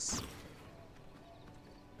 Yikes.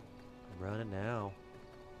 I'm running now.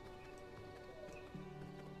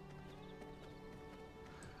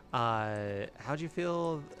 How'd you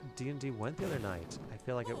feel D&D went the other night? I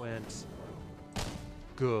feel like it went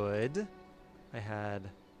good. I'm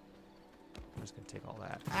just gonna take all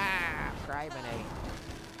that. Ah, criminy.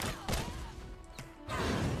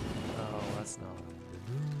 Oh, that's not what I'm gonna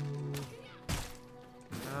do.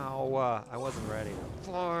 Ow, I wasn't ready to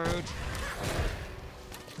fight.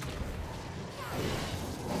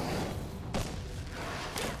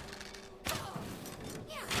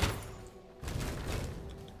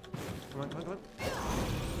 Come on, come on, come on.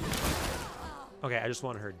 Okay, I just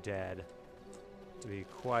want her dead, to be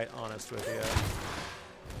quite honest with you.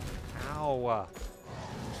 Ow.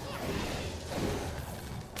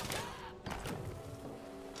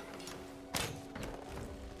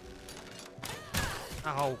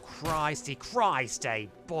 Oh, Christy,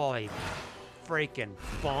 boy. Freaking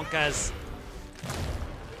bonkers.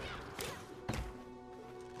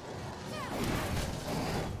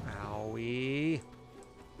 Owie.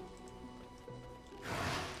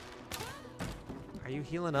 Are you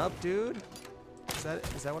healing up, dude? Is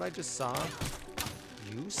that what I just saw?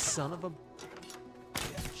 You son of a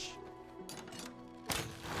bitch.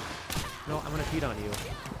 No, I'm gonna feed on you.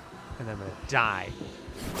 And then I'm gonna die.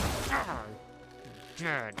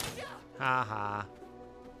 Good. Haha.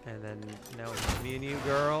 And then now it's me and you,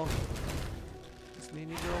 girl. It's me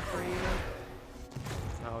and you, girl, for you.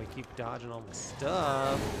 Oh, we keep dodging all my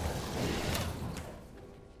stuff.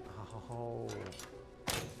 Oh.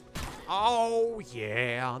 Oh,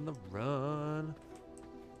 yeah, on the run.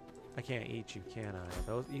 I can't eat you, can I?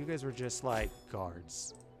 You guys were just like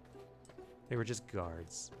guards. They were just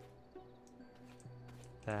guards.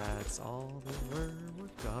 That's all they were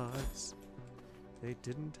guards. They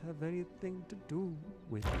didn't have anything to do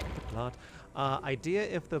with the plot. Idea: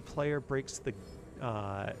 if the player breaks the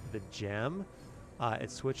gem,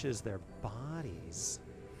 it switches their bodies.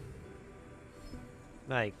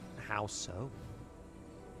 Like, how so?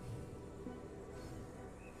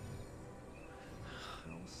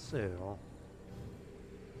 How so?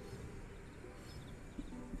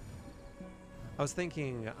 I was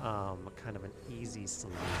thinking kind of an easy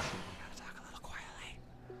solution. Gotta talk a little quietly.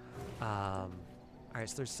 Alright,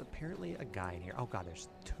 so there's apparently a guy in here. Oh god, there's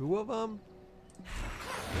two of them?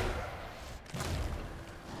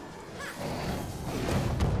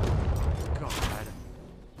 God.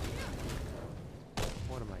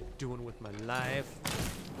 What am I doing with my life?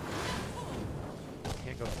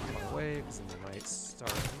 Can't go too far away because then they might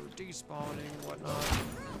start despawning and whatnot.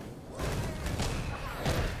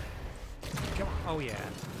 Come on. Oh yeah.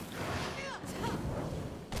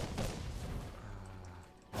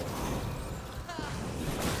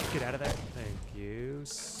 Get out of there. Thank you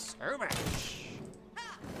so much.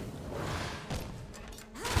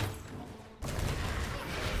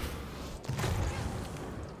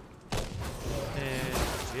 And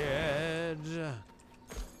dead.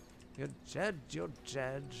 You're dead. You're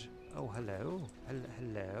dead. Oh, hello.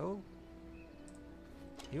 Hello.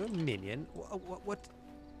 You a minion? What?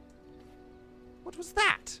 What was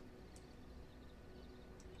that?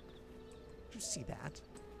 Did you see that?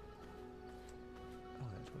 Oh,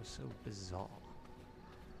 that was so bizarre.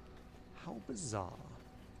 How bizarre.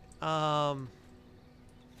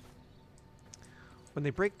 When they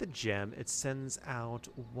break the gem, it sends out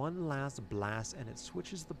one last blast and it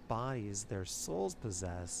switches the bodies their souls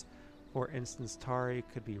possess. For instance, Tari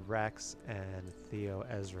could be Rex and Theo,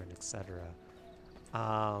 Ezrin, etc.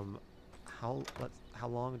 How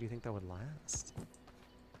long do you think that would last?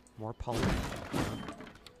 More polymer.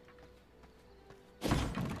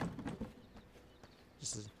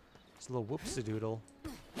 Just a little whoopsie-doodle.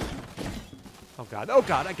 Oh god,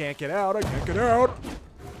 I can't get out,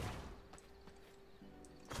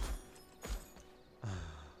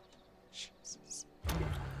 Jesus.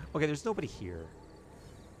 Okay, there's nobody here.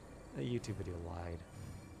 The YouTube video lied.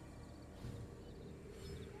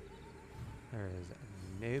 There is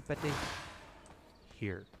nobody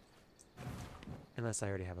here. Unless I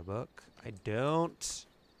already have a book. I don't.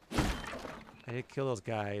 I did kill those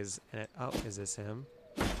guys. And oh, is this him?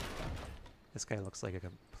 This guy looks like a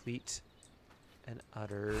complete and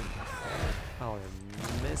utter. Oh,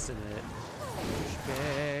 I'm missing it.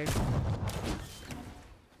 Douchebag.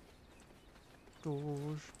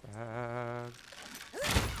 Douchebag.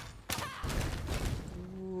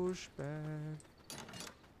 Douchebag.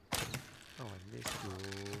 Oh, I missed you.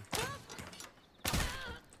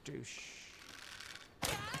 Douche.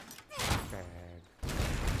 Bag.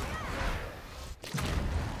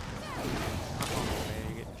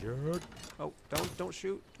 Oh, get jerked. Oh, don't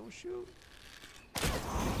shoot. Don't shoot.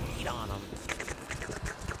 Eat on him.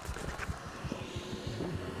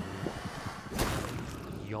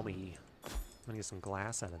 Yummy. I'm gonna get some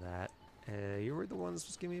glass out of that. You were the one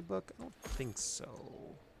supposed to give me a book? I don't think so.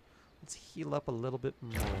 Let's heal up a little bit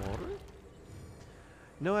more.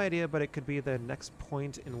 No idea, but it could be the next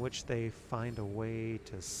point in which they find a way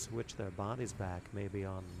to switch their bodies back, maybe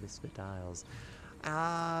on Misfit Isles.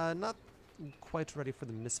 Not quite ready for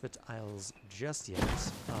the Misfit Isles just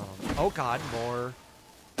yet. Oh god, more.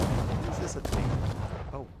 Is this a thing?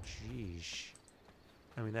 Oh, jeez.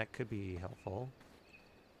 I mean, that could be helpful.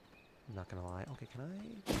 I'm not gonna lie. Okay, can I?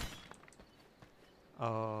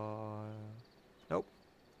 Nope.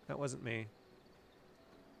 That wasn't me.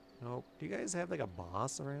 Nope. Do you guys have like a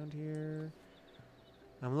boss around here?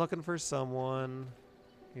 I'm looking for someone.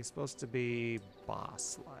 He's supposed to be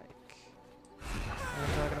boss-like. What am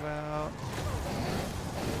I talking about?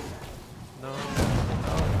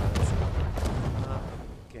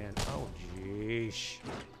 Sheesh.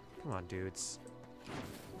 Come on, dudes.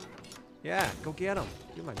 Yeah, go get him.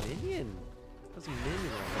 You're my minion. That's a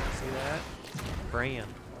minion right there. See that?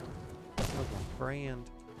 Brand. That's my brand.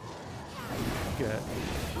 Get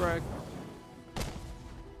wrecked.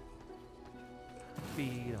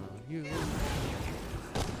 Feed on you.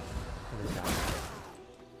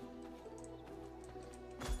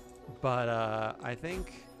 But I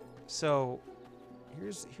think so.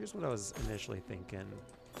 Here's what I was initially thinking.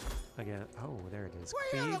 Again, oh, there it is.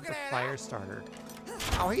 Cleave the fire starter.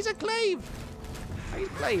 Oh, he's a Cleave. He's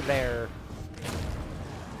Cleave there.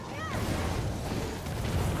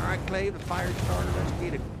 All right, Cleave, the fire starter. Let's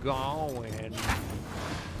get it going.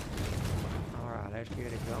 All right, let's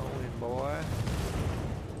get it going, boy.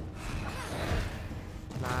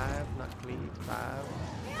 Clive, not Cleave, Clive.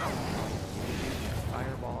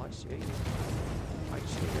 Fireball, I see it. I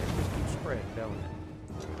see it. Just keep spreading, don't it?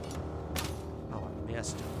 Oh, I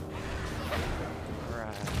missed him.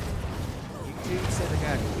 Alright. You two said I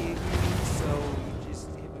got hit you, so you just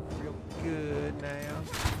hit me real good now.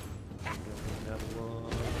 Another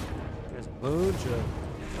one. There's a bunch of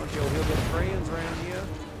old hillbilly friends around here.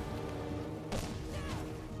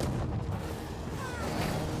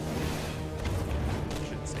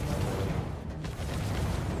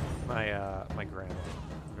 My grandma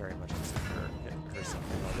very much consider her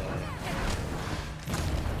something like that.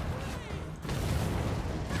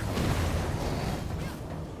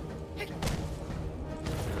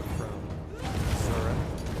 From Zora.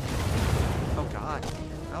 Oh God.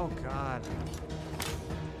 Oh God.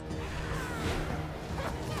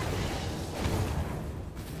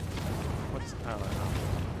 What's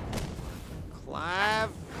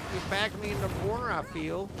Clive, you backed me in the corner, I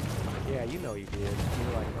feel. Yeah, you know you did. You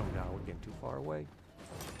were like, oh no, we're getting too far away.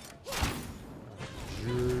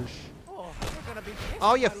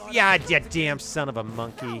 Oh, you damn son of a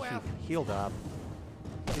monkey. He healed up.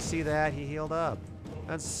 Did you see that? He healed up.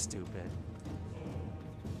 That's stupid.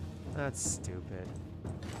 That's stupid.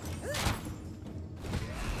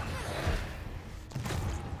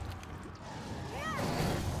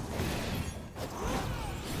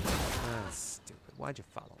 That's stupid. Why'd you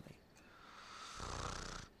follow me?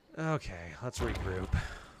 Okay, let's regroup.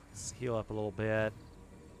 Let's heal up a little bit.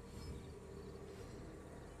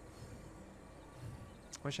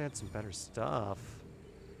 Wish I had some better stuff.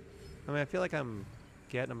 I mean, I feel like I'm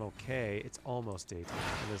getting them okay. It's almost daytime,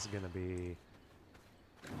 and this is going to be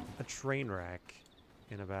a train wreck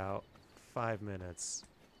in about 5 minutes.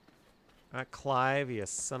 Alright, Clive, you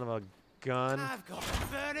son of a gun. I've got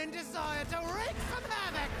a burning desire to wreak some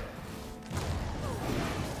havoc.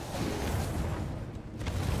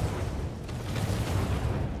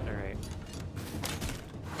 Alright.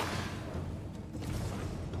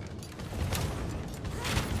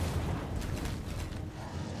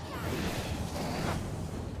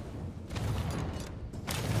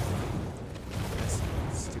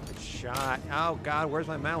 Stupid shot. Oh God, where's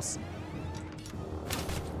my mouse?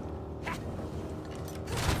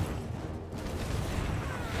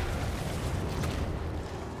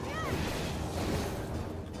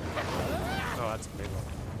 Oh, that's a big one.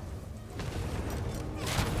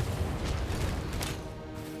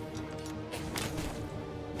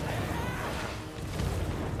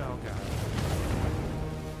 Oh God.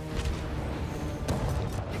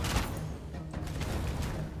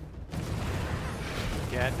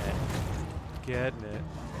 Getting it. Getting it.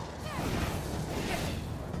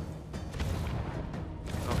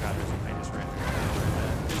 Oh God, I just ran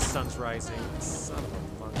through. The sun's rising. Son of a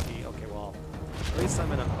monkey. Okay, well, at least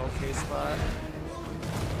I'm in an okay spot,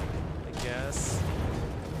 I guess.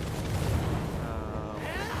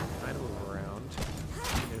 Kind of move around.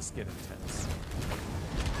 It's getting intense.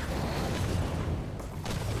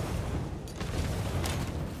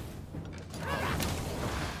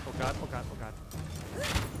 Oh God, oh God, oh God.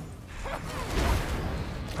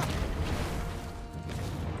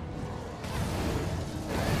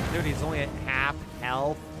 Dude, he's only at half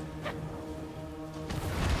health.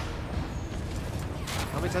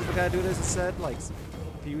 How many times we gotta do this instead? Like, a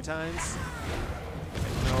few times?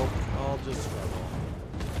 Nope, I'll just struggle.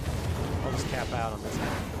 I'll just cap out on this one.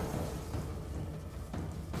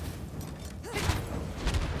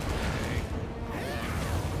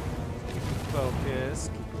 Keep your focus,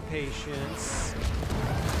 keep your patience,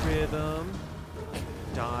 rhythm.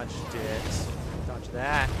 Dodged it. Dodge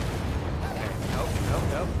that. Okay, nope, nope,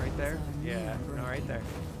 nope, right there. Yeah, no, right there.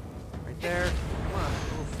 Right there. Come on,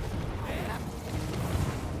 move.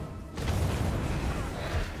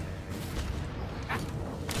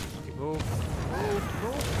 Okay, move. Move,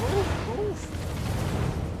 move, move, move.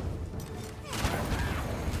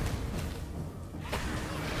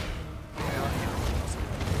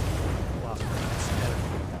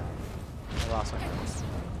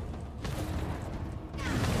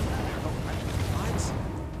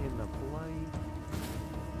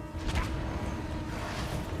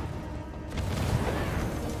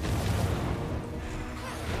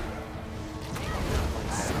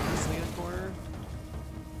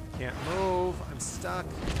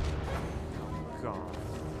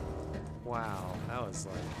 Wow, that was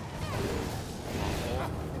like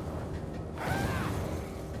awful.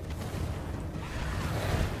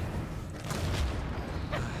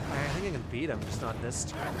 I think I can beat him, just not this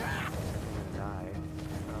turn. I'm gonna die.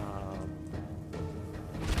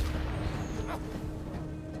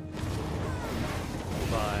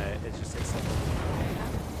 But it just takes like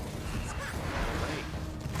great.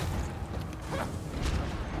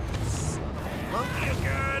 Son of a monkey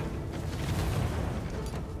again!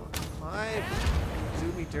 Why do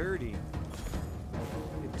me dirty?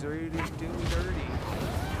 Do me dirty.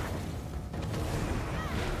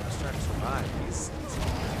 Let's try to survive. He's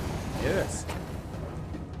yes.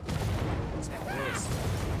 He's pissed.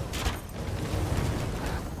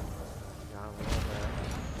 Got a little bit.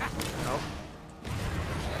 Nope.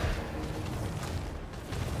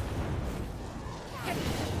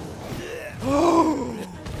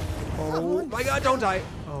 Oh my god, don't die!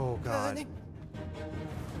 Oh god.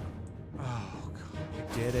 Oh god,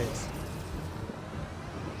 I did it.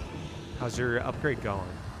 How's your upgrade going?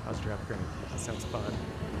 How's your upgrade? That sounds fun.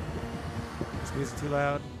 Is music too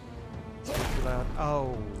loud? Is it too loud?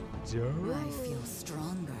 Oh, dude. I feel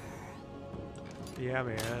stronger. Yeah,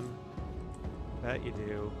 man. Bet you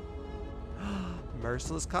do.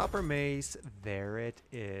 Merciless Copper Mace. There it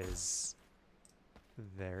is.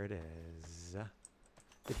 There it is.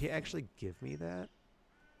 Did he actually give me that?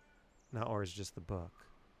 No, or is it just the book?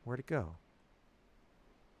 Where'd it go?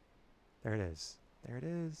 There it is. There it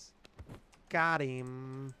is. Got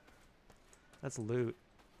him. That's loot.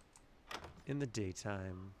 In the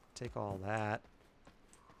daytime. Take all that.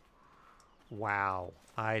 Wow.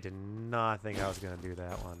 I did not think I was going to do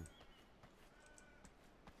that one.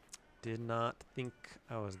 Did not think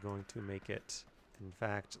I was going to make it. In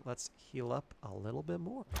fact, let's heal up a little bit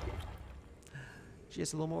more.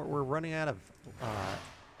 Just a little more. We're running out of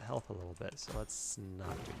health a little bit, so let's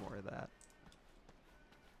not do more of that.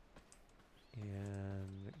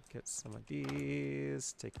 And get some of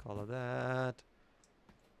these. Take all of that.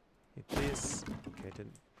 Hit this. Okay,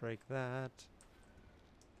 didn't break that.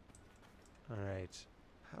 Alright.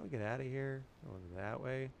 How do we get out of here? Going that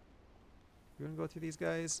way. You want to go through these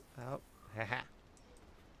guys? Out. Haha.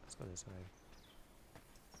 Let's go this way.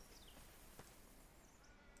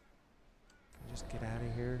 Can we just get out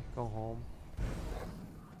of here? Go home.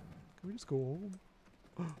 Can we just go home?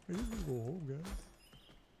 I just want to go home, guys.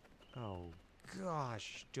 Oh,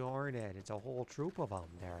 gosh darn it. It's a whole troop of them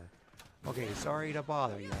there. Okay, sorry to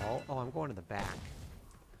bother y'all. Oh, I'm going to the back.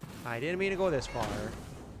 I didn't mean to go this far.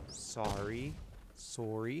 Sorry.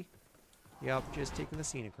 Sorry. Yep, just taking the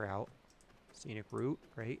scenic route. Scenic route,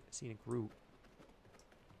 right? Scenic route.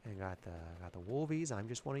 And got the wolvies. I'm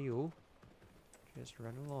just one of you. Just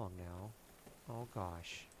running along now. Oh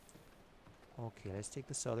gosh. Okay, let's take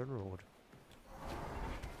the southern road.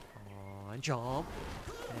 And jump.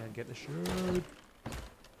 And get the shed.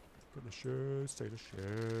 Get the shed. Stay the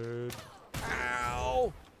shed.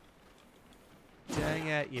 Ow! Dang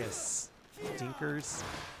it, yes. Stinkers.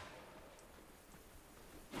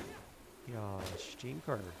 Yeah,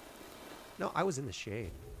 stinker. No, I was in the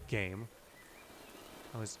shade. Game.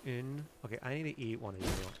 I was in... Okay, I need to eat one of you.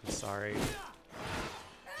 I'm sorry.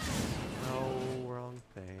 No, wrong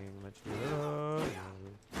thing. Let's do that.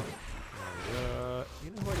 You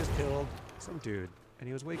know who I just killed? Some dude. And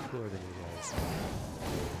he was way cooler than you guys.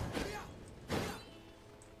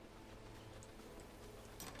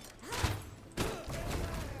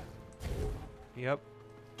 Yep.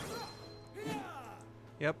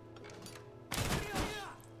 Yep.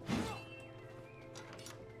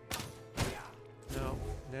 No.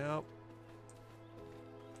 No.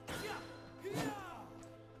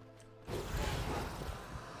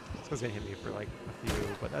 This was gonna hit me for like a few,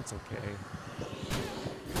 but that's okay.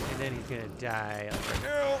 And then he's gonna die. Like,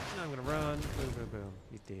 no! I'm gonna run. Boom, boom, boom.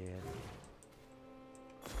 He's dead.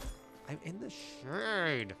 I'm in the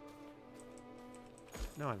shade.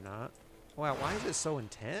 No, I'm not. Wow, why is it so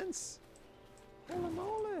intense? Holy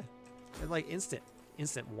moly. It's like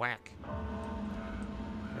instant whack.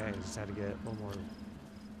 Okay, I just had to get a little more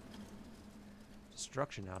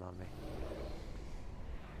destruction out on me.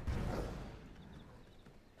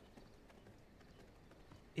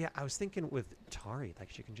 Yeah, I was thinking with Tari,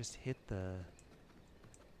 like she can just hit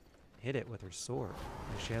it with her sword.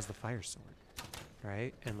 Like she has the fire sword,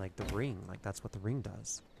 right? And like the ring, like that's what the ring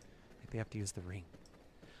does. Like they have to use the ring.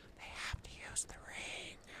 They have to use the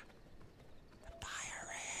ring. The fire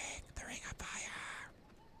ring. The ring of fire.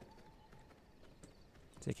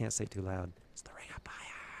 So you can't say too loud. It's the ring of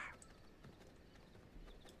fire.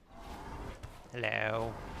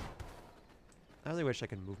 Hello. I really wish I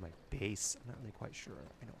could move my base. I'm not really quite sure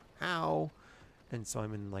I know how. And so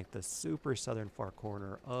I'm in like the super southern far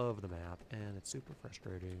corner of the map, and it's super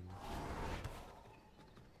frustrating.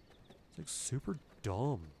 It's like super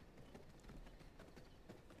dumb.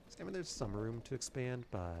 I mean, there's some room to expand,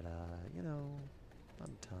 but, you know, not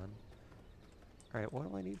a ton. Alright,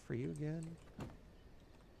 what do I need for you again?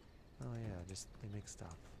 Oh yeah, just, they make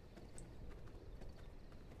stuff.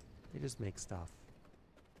 They just make stuff.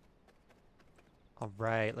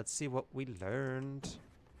 Alright, let's see what we learned.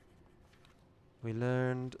 We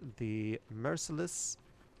learned the Merciless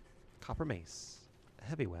Copper Mace, a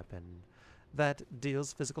heavy weapon that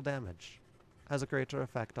deals physical damage, has a greater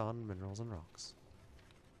effect on minerals and rocks.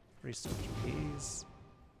 Research keys.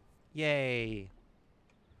 Yay!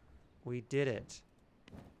 We did it.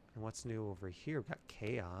 And what's new over here? We've got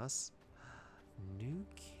chaos. New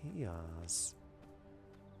chaos.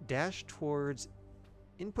 Dash towards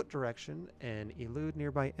input direction and elude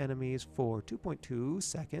nearby enemies for 2.2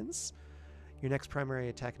 seconds. Your next primary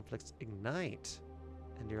attack inflicts ignite,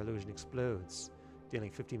 and your illusion explodes,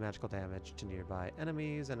 dealing 50 magical damage to nearby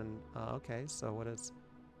enemies. And okay, so what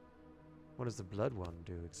does the blood one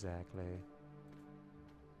do exactly?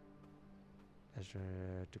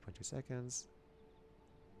 2.2 seconds.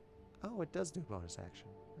 Oh, it does do bonus action.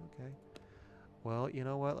 Okay. Well, you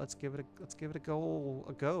know what? Let's give it a go.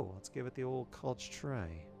 Let's give it the old college try.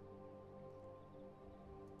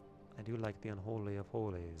 I do like the unholy of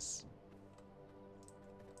holies.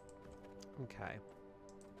 Okay.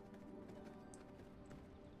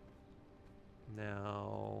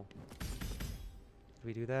 Now, did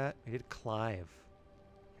we do that? We did Clive.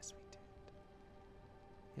 Yes, we did.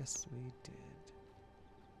 Yes, we did.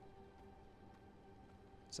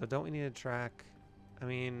 So don't we need to track? I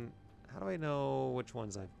mean, how do I know which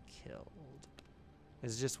ones I've killed?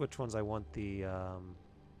 It's just which ones I want the,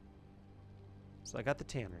 So I got the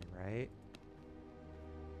tannery, right?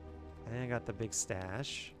 And then I got the big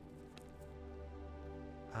stash.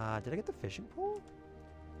 Did I get the fishing pole?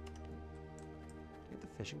 Did I get the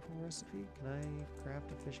fishing pole recipe? Can I craft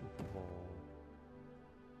a fishing pole?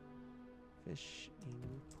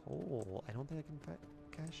 Fishing pole. I don't think I can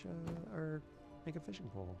cash or make a fishing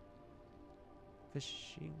pole.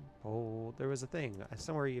 Fishing pole. There was a thing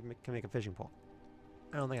somewhere you can make a fishing pole.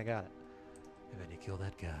 I don't think I got it. And then you kill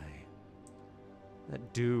that guy.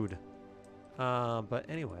 That dude. But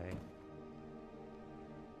anyway.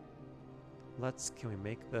 Can we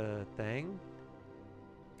make the thing?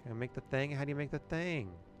 Can I make the thing? How do you make the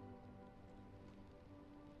thing?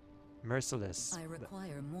 Merciless. I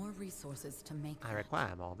require more resources to make I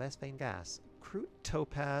require more Vespane gas. Crude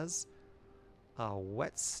topaz,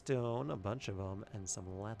 whetstone, a bunch of them, and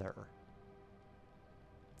some leather.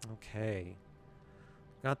 Okay.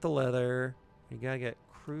 Got the leather. You gotta get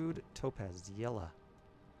crude topaz, yellow.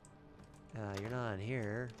 You're not in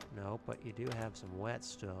here. No, but you do have some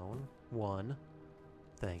whetstone. One.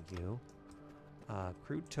 Thank you.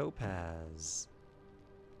 Crude topaz.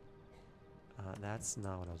 That's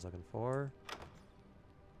not what I was looking for.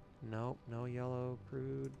 Nope, no yellow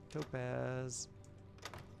crude topaz.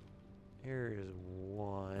 Here's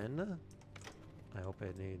one. I hope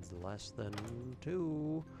it needs less than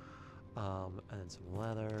two. And then some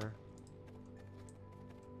leather.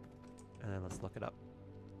 And then let's look it up.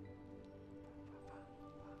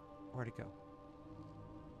 Where'd it go?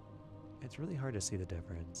 It's really hard to see the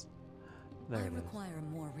difference. There I it is. require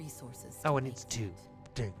more resources. Oh, to it make needs two.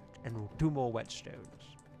 that. Dang it. And 2 more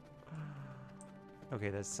whetstones. Okay,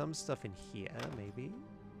 there's some stuff in here, maybe.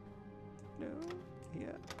 No?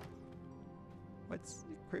 Yeah. What's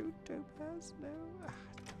the crude topaz? No?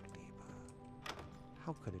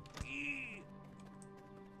 How could it be?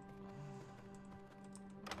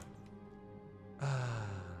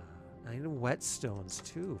 I need whetstones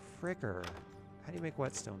too. Fricker. How do you make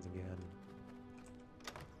whetstones again?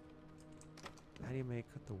 How do you make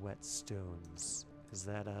the whetstones? Is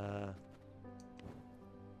that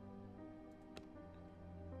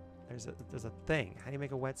there's a thing. How do you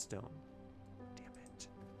make a whetstone? Damn it.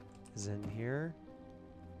 Is it in here?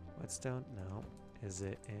 Whetstone? No. Is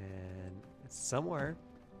it in... It's somewhere.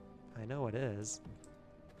 I know it is.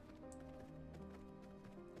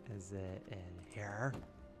 Is it in here?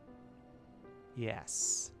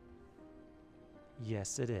 Yes.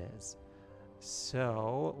 Yes, it is.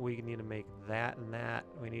 So, we need to make that and that.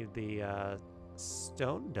 We need the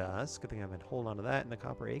stone dust. Good thing I've been holding on to that. And the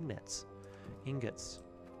copper ingots.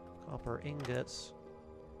 Copper ingots.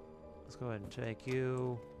 Let's go ahead and take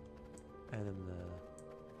you. And then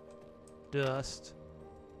the dust.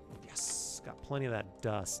 Yes! Got plenty of that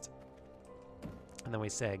dust. And then we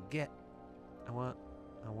say, get. I want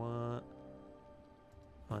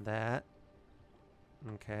that.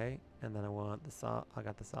 Okay. And then I want the I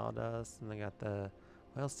got the sawdust, and I got the.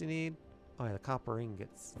 What else do you need? Oh yeah, the copper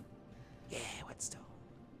ingots. Yeah, whetstone.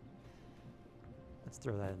 Let's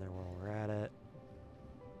throw that in there while we're at it.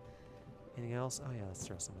 Anything else? Oh yeah, let's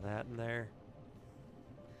throw some of that in there.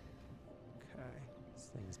 Okay, this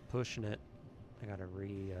thing's pushing it. I gotta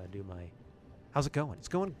redo my. How's it going? It's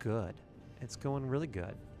going good. It's going really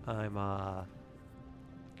good. I'm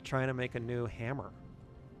trying to make a new hammer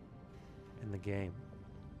in the game.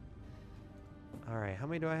 Alright, how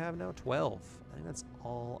many do I have now? 12. I think that's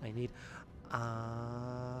all I need. So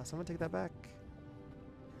I'm gonna take that back.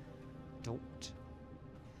 Don't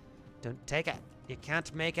take it. You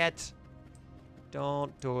can't make it.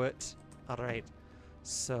 Don't do it. Alright.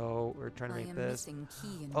 So we're trying to make this.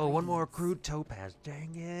 Oh, one more crude topaz.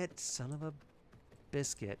 Dang it. Son of a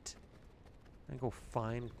biscuit. I'm gonna go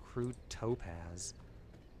find crude topaz.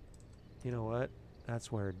 You know what?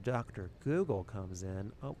 That's where Dr. Google comes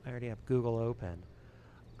in. Oh, I already have Google open.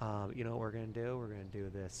 You know what we're gonna do? We're gonna do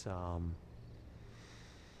this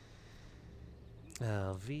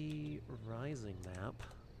V Rising map.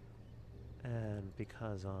 And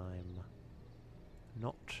because I'm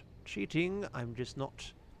not cheating, I'm just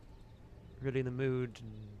not really in the mood to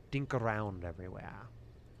dink around everywhere.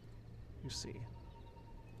 You see.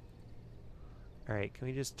 Alright, can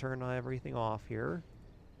we just turn everything off here?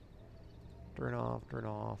 Turn off, turn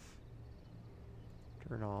off,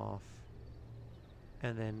 turn off.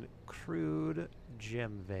 And then crude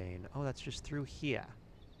gem vein. Oh, that's just through here.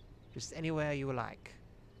 Just anywhere you like.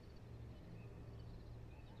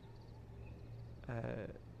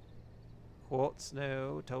 Quartz,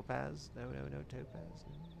 no. Topaz, no, topaz, no.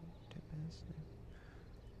 Topaz,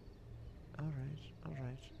 no.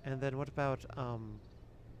 Alright. And then what about,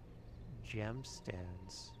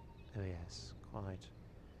 gemstones? Oh yes, quite.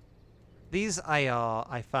 These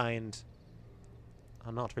I find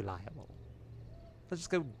are not reliable. Let's just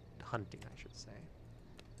go hunting, I should say.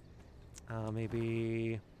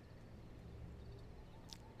 Maybe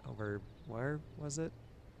over, where was it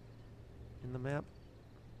in the map?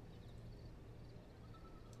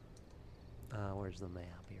 Where's the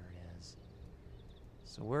map? Here it is.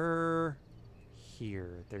 So we're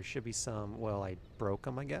here. There should be some, well, I broke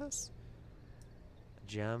them, I guess.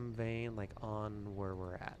 Gem vein, like on where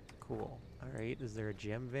we're at. Cool. Alright, is there a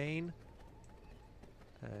gem vein?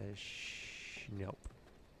 Nope.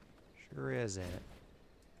 Sure isn't.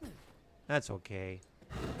 That's okay.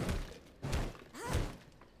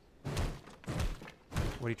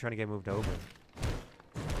 What are you trying to get moved over?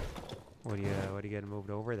 What are you getting moved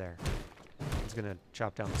over there? I'm just gonna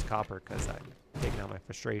chop down this copper because I'm taking out my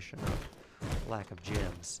frustration of lack of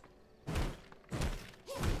gems.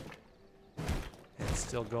 And it's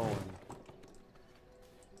still going.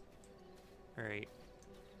 Alright.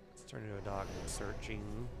 Let's turn into a dog and go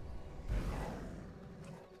searching.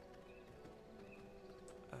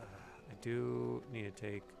 I do need to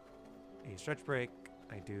take a stretch break.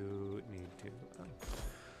 I do need to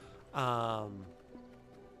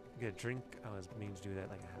get a drink. I was meaning to do that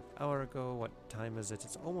like a half hour ago. What time is it?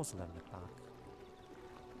 It's almost 11 o'clock.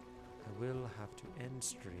 I will have to end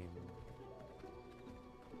stream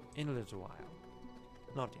in a little while.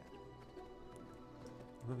 Not yet.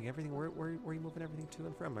 Moving everything? Where are you moving everything to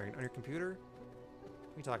and from? On your computer?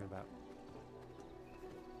 What are you talking about?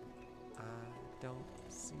 I don't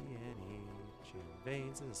see any gem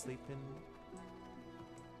veins. There's a sleeping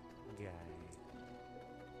guy.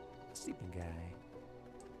 Sleeping guy.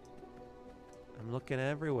 I'm looking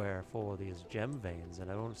everywhere for these gem veins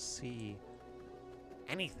and I don't see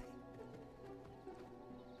anything.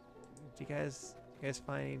 Do you guys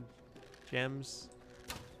find any gems?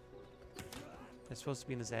 They're supposed to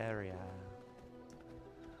be in this area.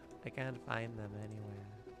 I can't find them anywhere.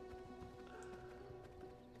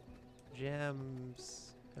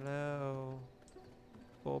 Gems. Hello.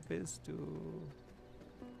 Forbistu.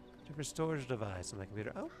 Different storage device on my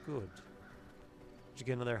computer. Oh, good. Did you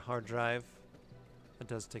get another hard drive? It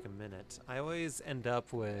does take a minute. I always end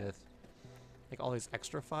up with like all these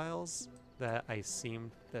extra files that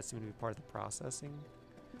seem to be part of the processing.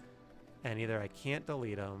 And either I can't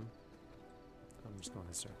delete them. I'm just going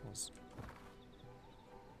in circles.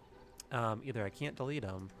 Either I can't delete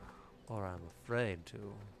them, or I'm afraid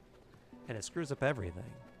to. And it screws up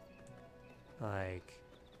everything. Like,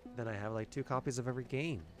 then I have like 2 copies of every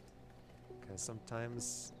game. Because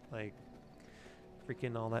sometimes, like,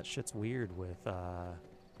 freaking all that shit's weird with,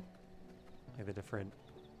 like the different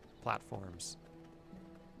platforms.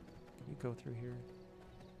 Can you go through here?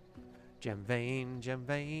 Gem vein, gem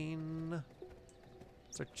vein.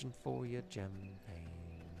 Searching for your gem vein.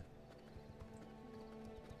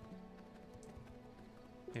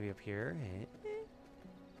 Maybe up here? Eh?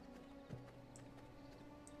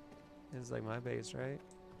 It's like my base, right?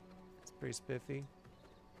 It's pretty spiffy.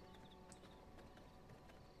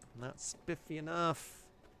 Not spiffy enough.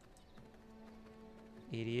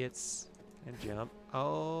 Idiots. And jump.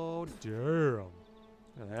 Oh, damn.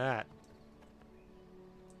 Look at that.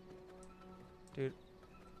 Dude,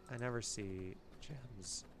 I never see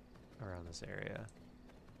gems around this area.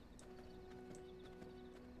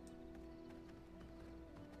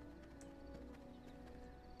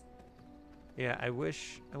 Yeah, I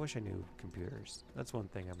wish I knew computers. That's one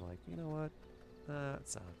thing I'm like, you know what? That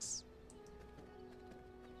sucks.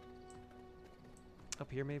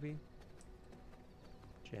 Up here maybe?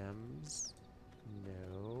 Gems?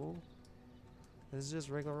 No. This is just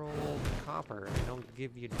regular old copper. They don't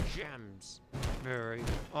give you gems very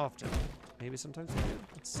often. Maybe sometimes they do.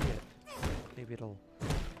 Let's see it. Maybe it'll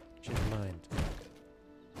change your mind.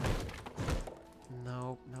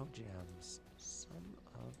 No, no gems. Son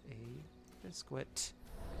of a biscuit.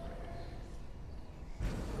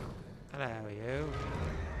 Hello, you.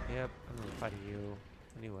 Yep, I'm gonna fight you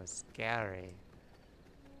when you was scary.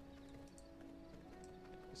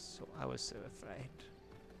 So I was so afraid.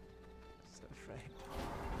 So afraid.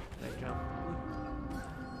 Can I jump?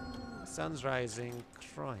 Sun's rising.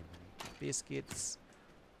 Crime. Biscuits.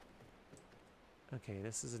 Okay,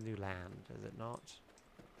 this is a new land, is it not?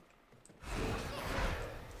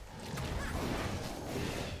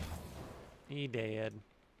 He dead.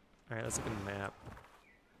 Alright, let's look at the map.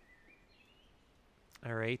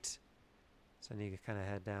 Alright. So I need to kind of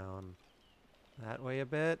head down that way a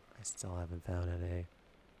bit. I still haven't found it, eh?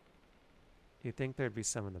 You'd think there'd be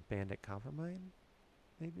some in the Bandit Copper Mine?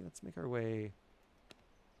 Maybe let's make our way...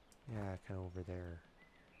 Yeah, kind of over there.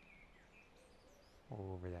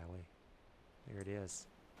 Or over that way. There it is.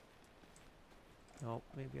 Oh,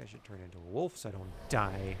 maybe I should turn into a wolf so I don't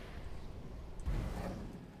die.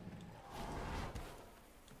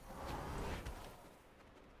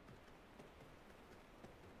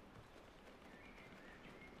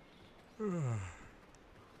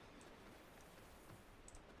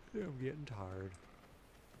 Yeah, I'm getting tired.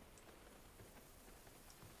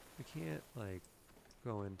 We can't, like,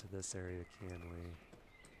 go into this area, can we?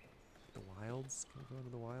 The wilds? Can we go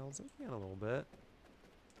into the wilds? We can a little bit.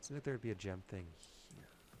 Seems like there'd be a gem thing here.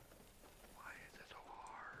 Why is it so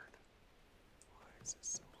hard? Why is it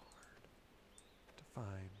so hard to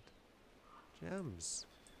find gems?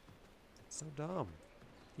 It's so dumb.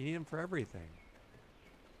 You need them for everything.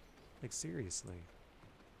 Like, seriously.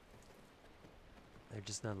 There's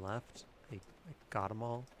just none left. I got them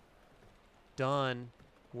all. Done.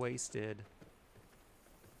 Wasted.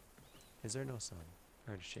 Is there no sun?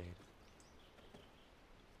 Or shade?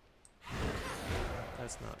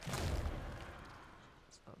 That's not...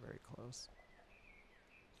 It's not very close.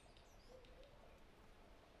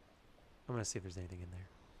 I'm gonna see if there's anything in there.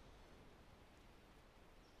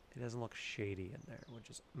 It doesn't look shady in there, which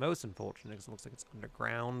is most unfortunate because it looks like it's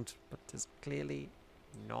underground, but it's clearly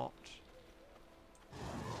not.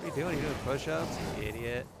 What are you doing? Are you doing push-ups, you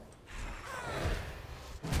idiot?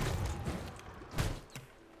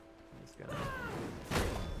 He's gonna...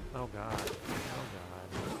 Oh god. Oh god.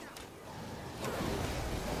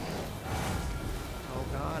 Oh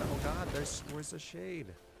god, oh god, where's the shade?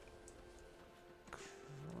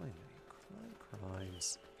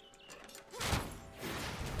 Crimes.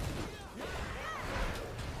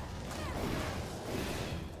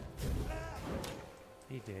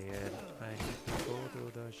 He did. I need to go to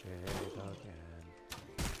the shade again.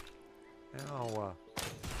 Ow.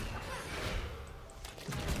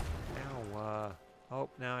 Ow. Oh,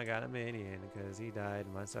 now I got a minion because he died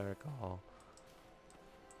in my circle.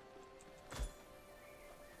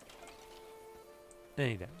 And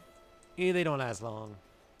he died. They don't last long.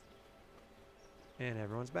 And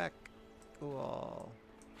everyone's back. Cool.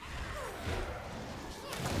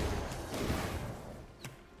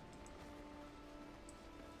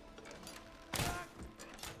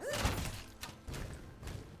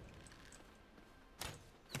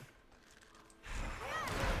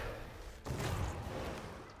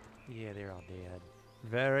 Yeah, they're all dead.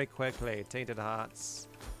 Very quickly. Tainted hearts.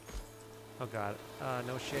 Oh god.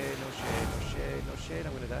 No shade, no shade, no shade, no shade.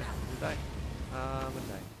 I'm gonna die. I'm gonna die. I'm gonna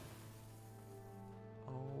die.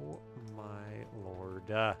 Oh my lord.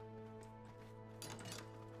 I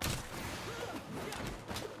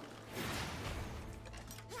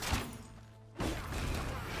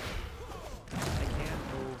can't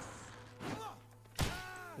move.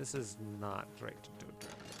 This is not great to do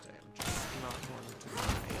during the day. I'm just not going to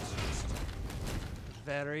die. It's just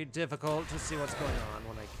very difficult to see what's going on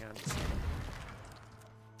when I can't.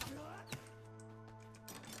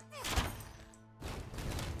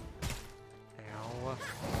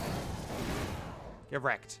 Get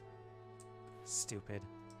wrecked. Stupid.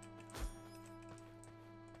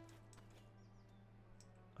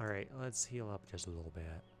 Alright, let's heal up just a little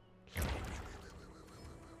bit.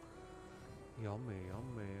 Yummy,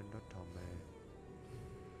 yummy, and a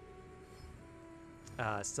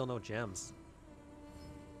tummy. Still no gems.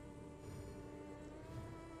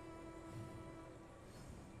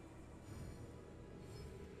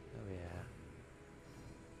 Oh yeah.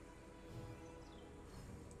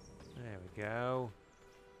 There we go.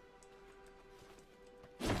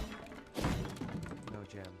 No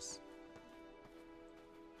gems.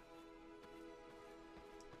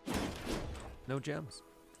 No gems.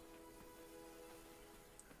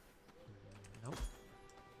 Nope.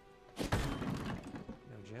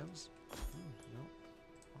 No gems? Nope.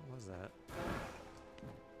 What was that?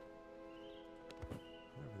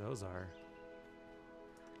 Whatever those are.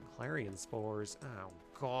 Clarion spores. Oh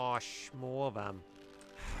gosh, more of them.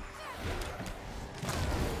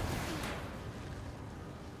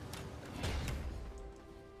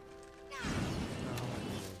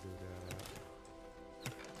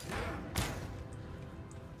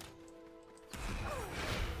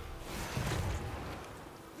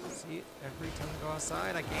 See, every time I go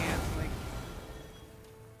outside, I can't, like...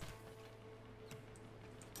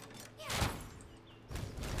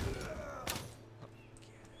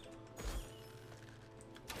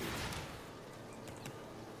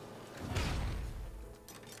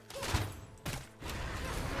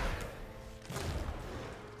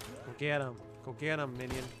 Go get him. Go get him,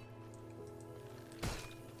 minion.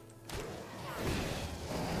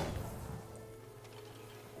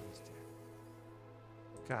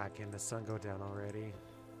 God, can the sun go down already?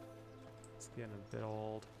 It's getting a bit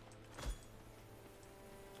old.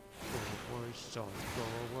 Go away, sun.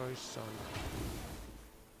 Go away, sun.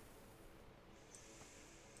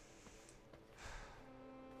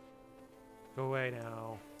 Go away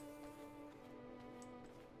now.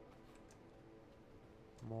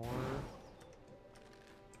 More.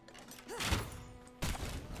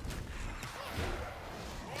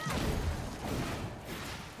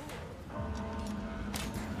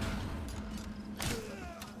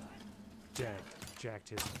 Jacked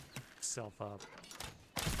himself up.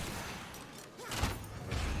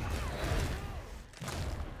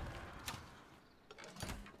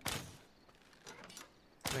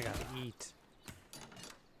 I gotta eat.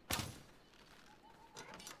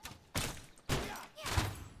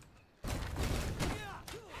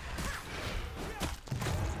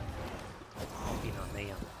 Eat on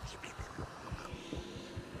them.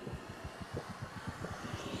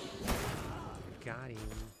 Got him.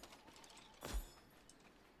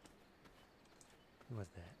 Who was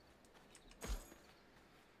that?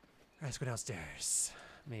 Alright, let's go downstairs.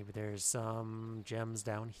 Maybe there's some gems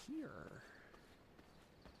down here.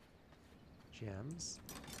 Gems?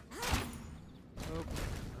 Oh,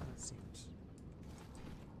 that seems.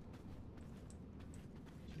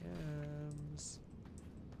 Gems.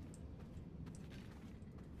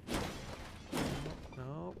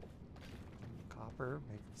 No. Copper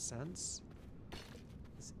makes sense.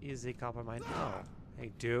 This is a copper mine. Oh,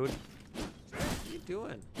 hey, dude. What are you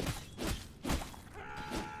doing?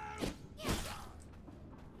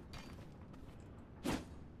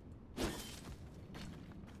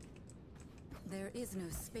 There is no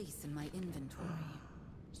space in my inventory.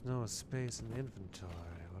 There's no space in the inventory.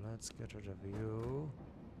 Well, let's get rid of you.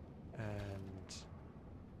 And...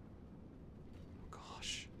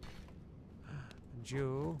 gosh. And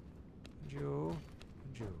you. And you.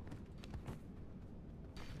 And you.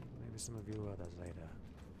 Maybe some of you others later.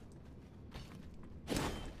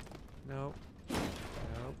 Nope.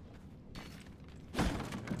 Nope.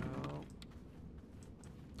 Nope.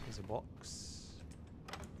 There's a box.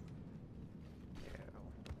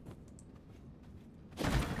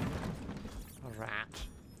 A rat.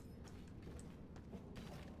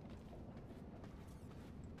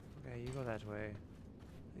 Okay, you go that way.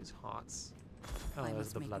 These hots. Oh, I there's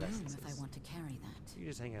must the make blood room essences. if I want to carry that. You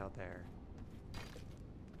just hang out there.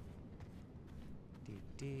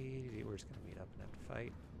 We're just gonna meet up and have to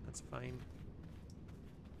fight. That's fine.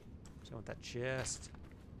 Just want that chest.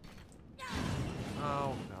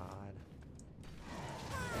 Oh god.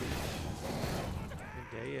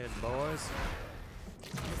 You're dead, boys.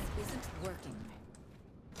 This isn't working.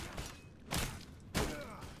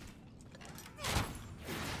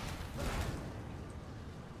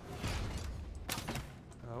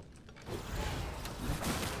 Oh.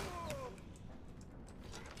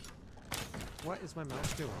 What is my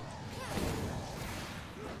mouse doing?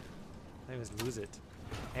 I always lose it.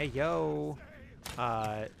 Hey, yo!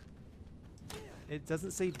 It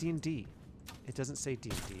doesn't say D&D. It doesn't say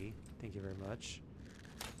D&D. Thank you very much.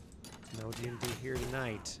 No D&D here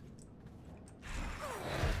tonight.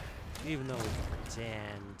 Even though we can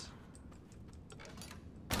pretend.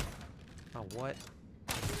 Oh, what?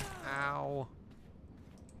 Ow.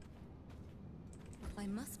 I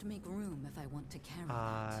must make room if I want to carry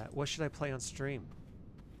that. What should I play on stream?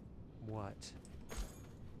 What?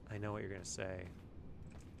 I know what you're gonna say.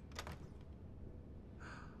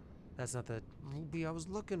 That's not the ruby I was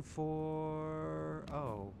looking for.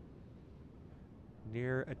 Oh.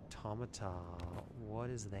 Near Automata. What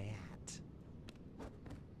is that?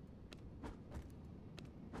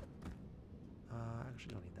 I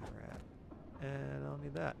actually don't need that rat. And I don't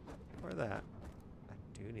need that. Or that. I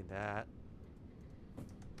do need that.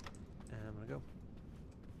 And I'm gonna go.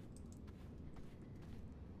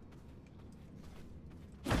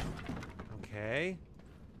 Okay.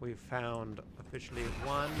 We found officially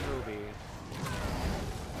 1 ruby.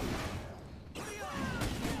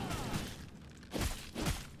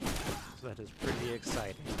 So that is pretty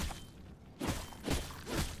exciting.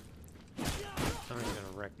 I'm just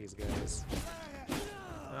gonna wreck these guys.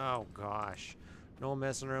 Oh gosh. No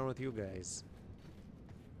messing around with you guys.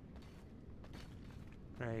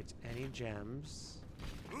 Right, any gems?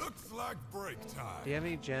 Looks like break time. Do you have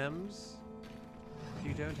any gems?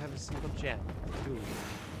 You don't have a single gem, do you?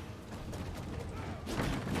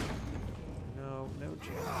 No, no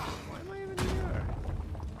gems. Why am I even here?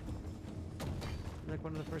 I'm like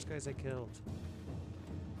one of the first guys I killed.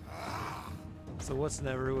 So what's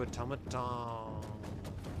Naru Automaton?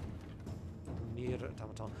 Near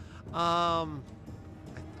Automaton.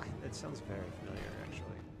 That sounds very familiar,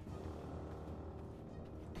 actually.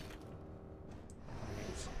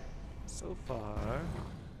 Right. So far,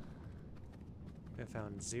 I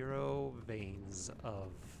found 0 veins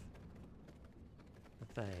of the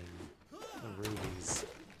thing, the rubies.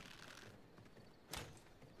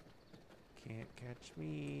 Can't catch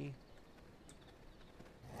me.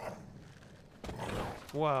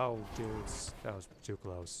 Whoa, dudes, that was too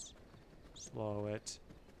close. Slow it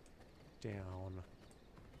down.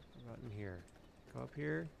 What about in here? Go up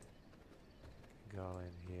here. Go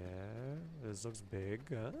in here. This looks big,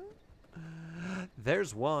 huh?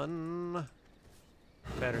 There's one.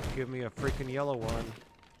 Better give me a freaking yellow one.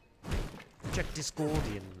 Check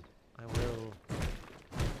Discordian. I will.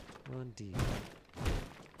 Will indeed.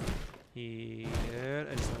 Here.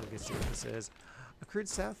 I just want to see what this is. A crude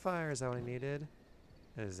sapphire. Is that what I needed?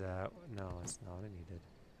 Is that. No, it's not what I needed.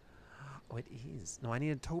 Oh, it is. No, I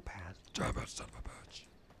need a topaz. Damn it, son of a bitch.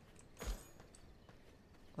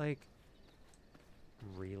 Like.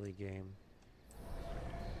 Really, game?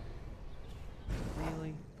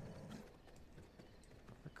 Really?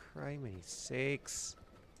 For criminy sakes.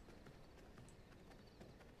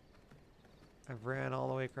 I've ran all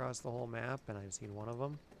the way across the whole map and I've seen one of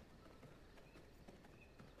them.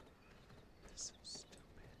 That's so stupid.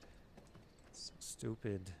 So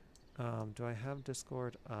stupid. Do I have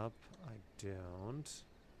Discord up? I don't.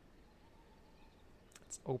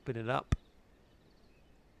 Let's open it up.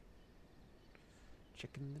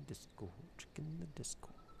 Checking the Discord. Checking the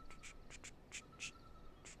Discord.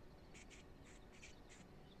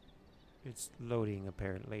 It's loading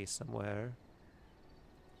apparently somewhere.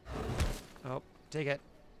 Oh, take it.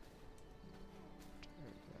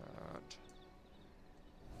 Take that.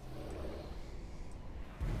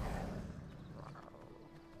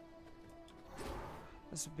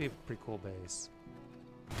 This would be a pretty cool base.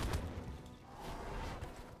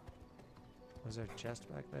 Was there a chest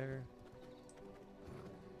back there?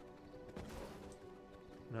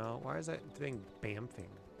 No, why is that thing bamfing?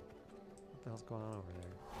 What the hell's going on over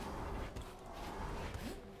there?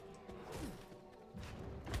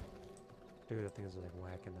 Dude, that thing is like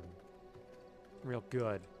whacking them real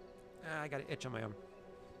good. Ah, I got an itch on my arm.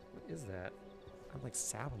 What is that? I have like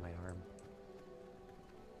sap on my arm.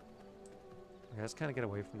 Okay, let's kind of get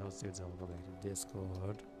away from those dudes and we'll go back to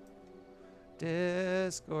Discord.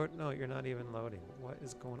 Discord. No, you're not even loading. What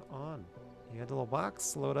is going on? You had the little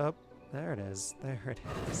box load up. There it is. There it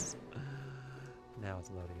is. Now it's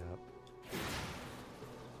loading up.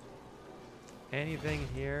 Anything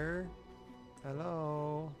here?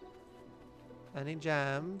 Hello? Any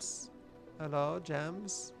gems? Hello,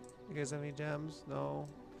 gems? You guys have any gems? No?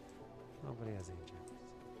 Nobody has any gems.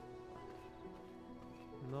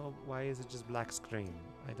 No, why is it just black screen?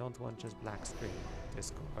 I don't want just black screen.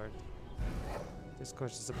 Discord.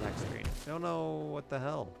 Discord's just a black screen. I don't know what the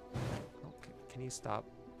hell. Okay, can you stop?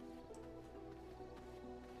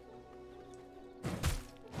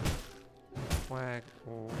 Whack.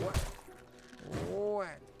 What?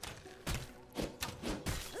 What?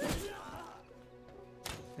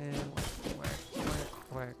 And whack, whack,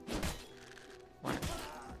 whack, whack.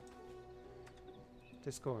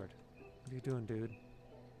 Discord. What are you doing, dude?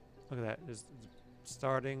 Look at that. It's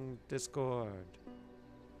starting Discord.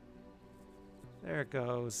 There it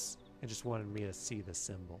goes. It just wanted me to see the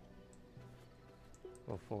symbol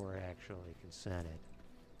before I actually consented.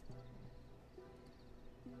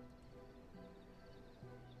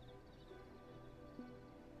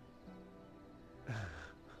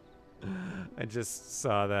 I just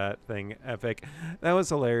saw that thing. Epic. That was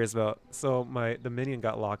hilarious about. So the minion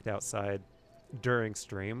got locked outside during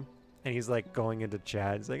stream, and he's like going into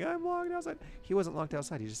chat. He's like, I'm locked outside. He wasn't locked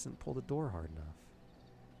outside. He just didn't pull the door hard enough.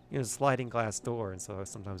 You know, sliding glass door, and so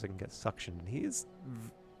sometimes it can get suctioned. And he's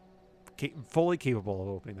fully capable of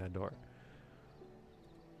opening that door.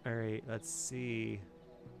 All right, let's see.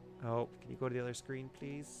 Oh, can you go to the other screen,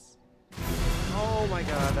 please? Oh my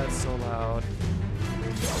God, that's so loud.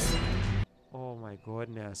 Oh my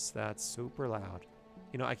goodness, that's super loud.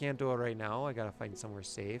 You know, I can't do it right now. I gotta find somewhere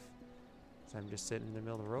safe. So I'm just sitting in the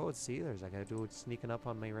middle of the road. See, I gotta do it sneaking up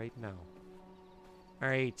on me right now. All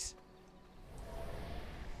right.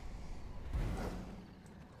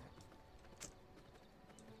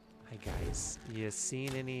 Hi guys, you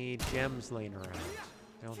seen any gems laying around?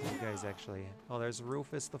 I don't think you guys actually. Oh, there's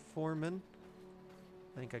Rufus the foreman.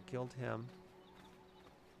 I think I killed him.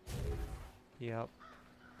 Yep.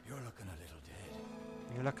 You're looking a little dead.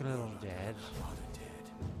 You're looking a little dead. Rather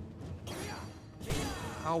dead.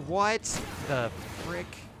 Oh, what? The frick?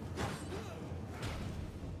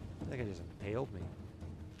 I think I just impaled me.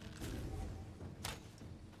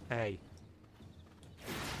 Hey.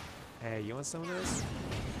 Hey, you want some of this?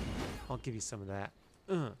 I'll give you some of that.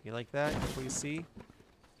 You like that? What you see?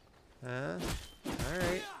 Huh?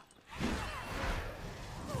 Alright.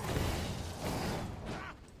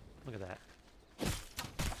 Look at that.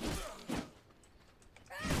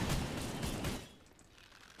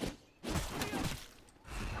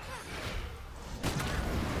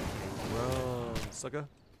 Run, sucker.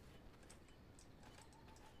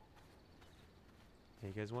 Hey,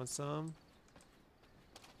 you guys want some?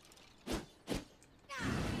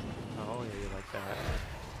 Oh, yeah, you like that.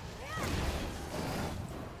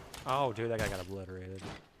 Oh, dude, that guy got obliterated.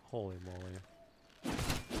 Holy moly.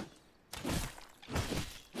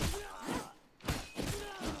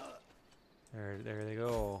 There they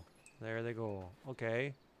go. There they go.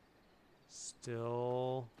 Okay.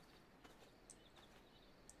 Still...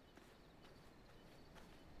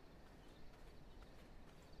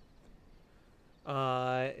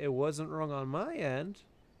 it wasn't wrong on my end.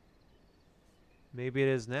 Maybe it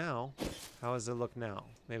is now. How does it look now?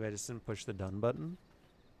 Maybe I just didn't push the done button?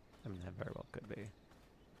 I mean, that very well could be.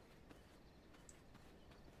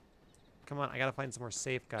 Come on, I gotta find some more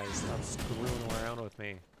safe guys. Stop screwing around with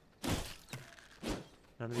me.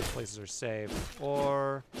 None of these places are safe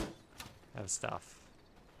or have stuff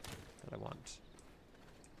that I want.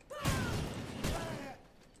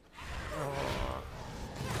 Oh,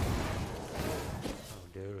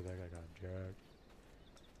 dude, that guy got jacked.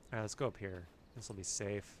 Alright, let's go up here. This will be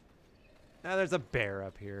safe. Ah, there's a bear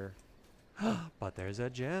up here. But there's a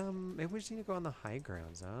gem. Maybe we just need to go on the high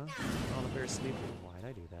grounds, huh? Oh, the bear's sleeping. Why'd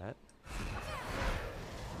I do that?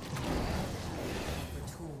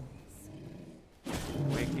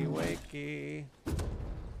 Wakey, wakey.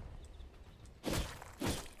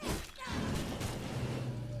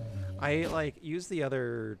 I, like, use the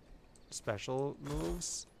other special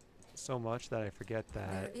moves so much that I forget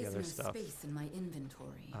that the other stuff. There is no space in my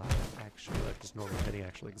inventory. Actually, like, just normal hitting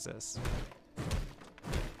actually exists.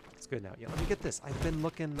 It's good now. Yeah, let me get this. I've been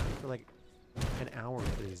looking for, like, an hour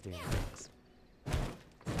for these damn things.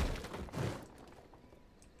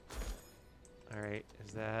 Alright,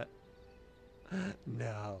 is that...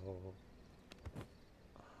 No.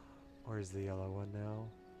 Or is the yellow one now?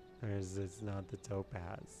 Or is this not the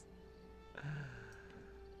topaz?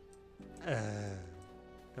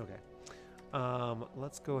 Okay.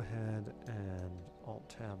 Let's go ahead and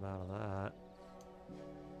Alt-Tab out of that.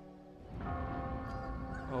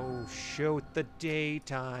 Oh, shoot, the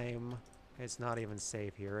daytime. It's not even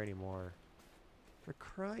safe here anymore. For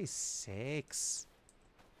Christ's sakes.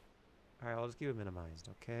 Alright, I'll just keep it minimized,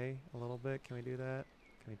 okay? A little bit. Can we do that?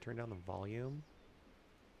 Can we turn down the volume?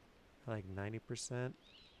 Like 90%?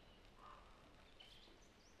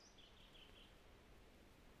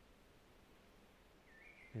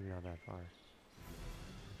 Maybe not that far.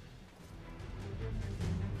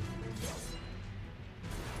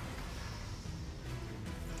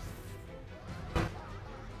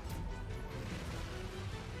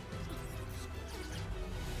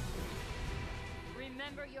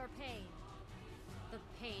 Remember your pain. The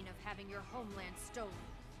pain of having your homeland stolen.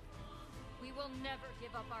 We will never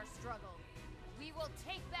give up our struggle. We will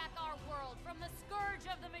take back our world from the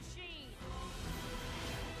scourge of the machine.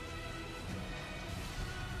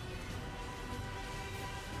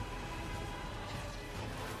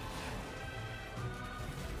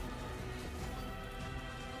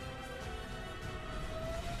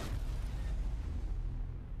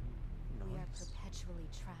 We are perpetually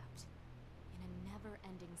trapped in a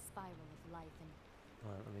never-ending spiral of life and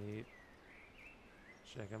Alright, let me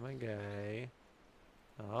check out my guy.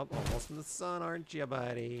 Oh, almost in the sun, aren't you,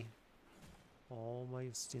 buddy?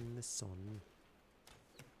 Almost in the sun.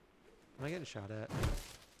 Am I getting shot at?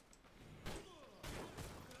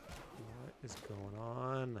 What is going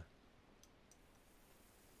on?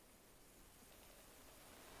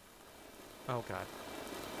 Oh, God.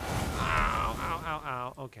 Ow, ow, ow,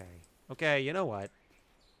 ow. Okay. Okay, you know what?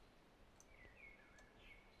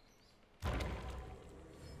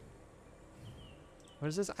 What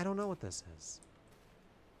is this? I don't know what this is.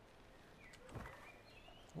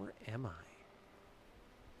 Where am I?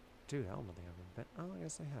 Dude, I don't think I've been. Oh, I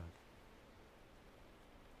guess I have.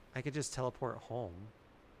 I could just teleport home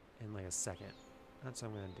in like a second. That's what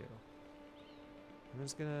I'm gonna do. I'm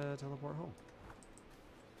just gonna teleport home.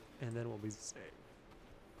 And then we'll be safe.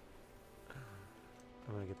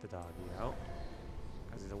 I'm gonna get the doggy out.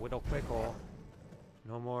 Because he's a widow pickle.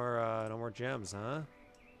 No more gems, huh?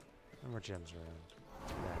 No more gems around.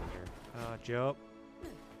 Let's get out of here. Jump.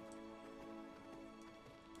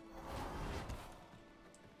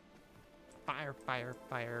 Fire, fire,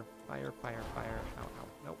 fire, fire, fire, fire. Ow, ow.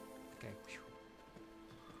 Nope. Okay. Whew.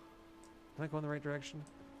 Am I going the right direction?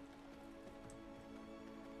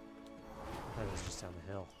 I thought it was just down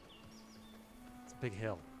the hill. It's a big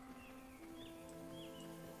hill.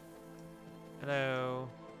 Hello.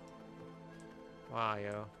 Wow,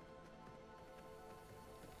 yo.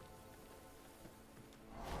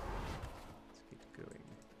 Let's keep going.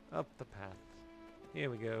 Up the path. Here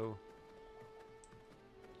we go.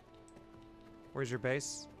 Where's your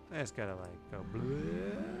base? I just gotta like go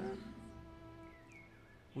bleh.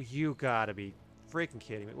 Well, you gotta be freaking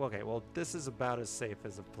kidding me. Okay, well this is about as safe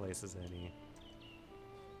as a place as any.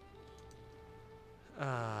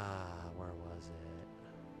 Where was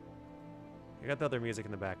it? I got the other music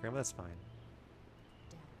in the background, but that's fine.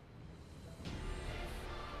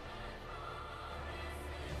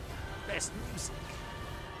 Best music.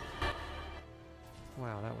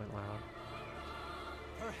 Wow, that went loud.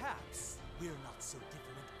 Perhaps we're not so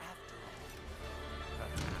different after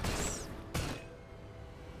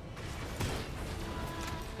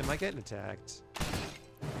all. Am I getting attacked?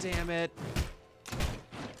 Damn it.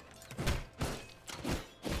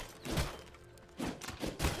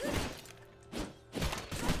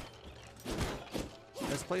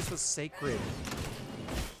 This place was sacred.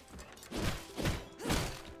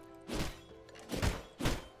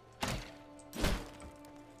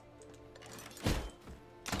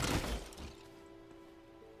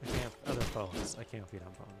 I can't feed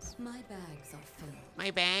on phones. my bags are filled.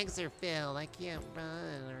 My bags are filled. I can't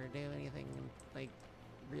run or do anything like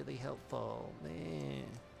really helpful. Eh.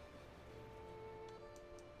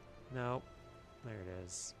 Nope. There it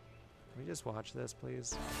is. Can we just watch this,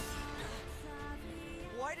 please?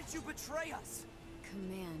 Why did you betray us?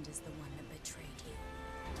 Command is the one that betrayed you.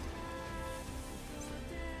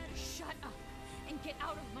 Shut up and get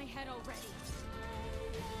out of my head already.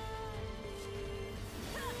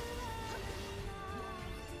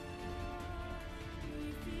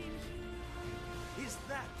 Is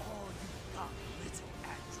that all you got, little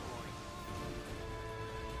android?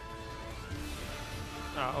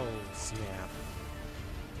 Oh, snap.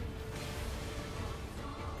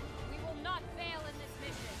 We will not fail in this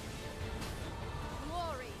mission.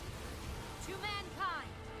 Glory to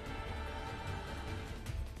mankind.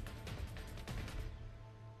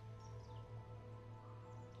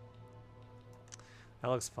 That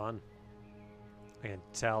looks fun. I can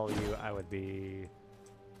tell you I would be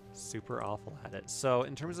super awful at it. So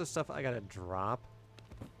in terms of stuff I gotta drop,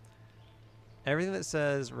 everything that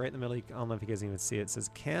says right in the middle, I don't know if you guys can even see it, says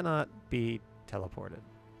cannot be teleported.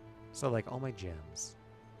 So like all my gems.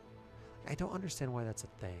 I don't understand why that's a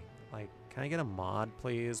thing. Like, can I get a mod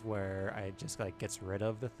please where I just like gets rid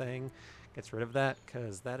of the thing? Gets rid of that?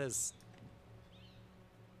 Because that is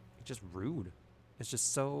just rude. It's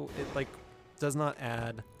just so, it like does not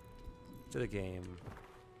add to the game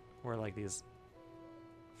where like these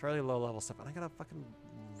fairly low level stuff, and I gotta fucking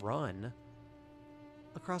run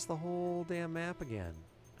across the whole damn map again.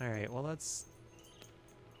 Alright, well let's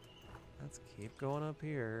keep going up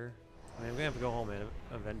here. I mean, we're gonna have to go home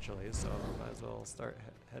eventually, so might as well start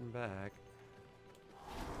heading back.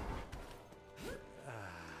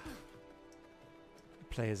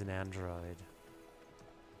 Play as an android.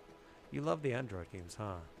 You love the Android games,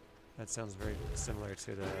 huh? That sounds very similar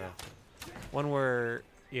to the one where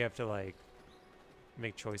you have to like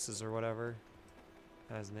make choices or whatever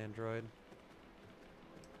as an android.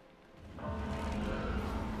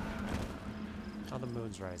 Oh, the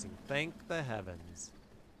moon's rising. Thank the heavens.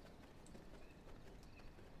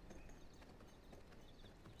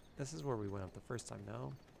 This is where we went up the first time,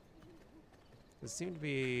 no? They seem to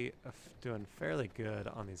be doing fairly good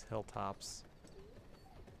on these hilltops.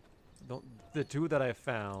 The two that I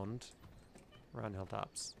found were on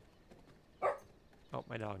hilltops. Oh,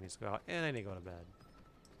 my dog needs to go out, and I need to go to bed.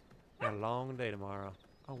 Got a long day tomorrow.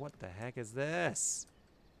 Oh, what the heck is this?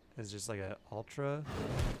 It's just like an ultra.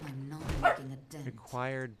 I'm not making a dent.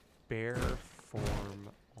 Required bear form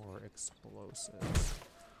or explosives.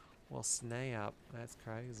 Well, snap. That's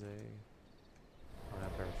crazy. Oh,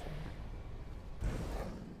 not bear form.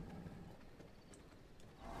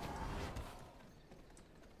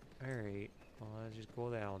 Alright. Well, let's just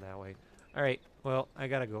go down that way. Alright. Well, I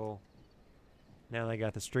gotta go. Now that I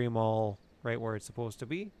got the stream all right where it's supposed to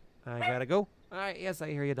be, I gotta go. Alright, yes,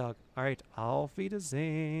 I hear you, dog. Alright, auf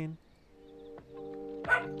Wiedersehen.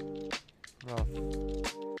 Rough.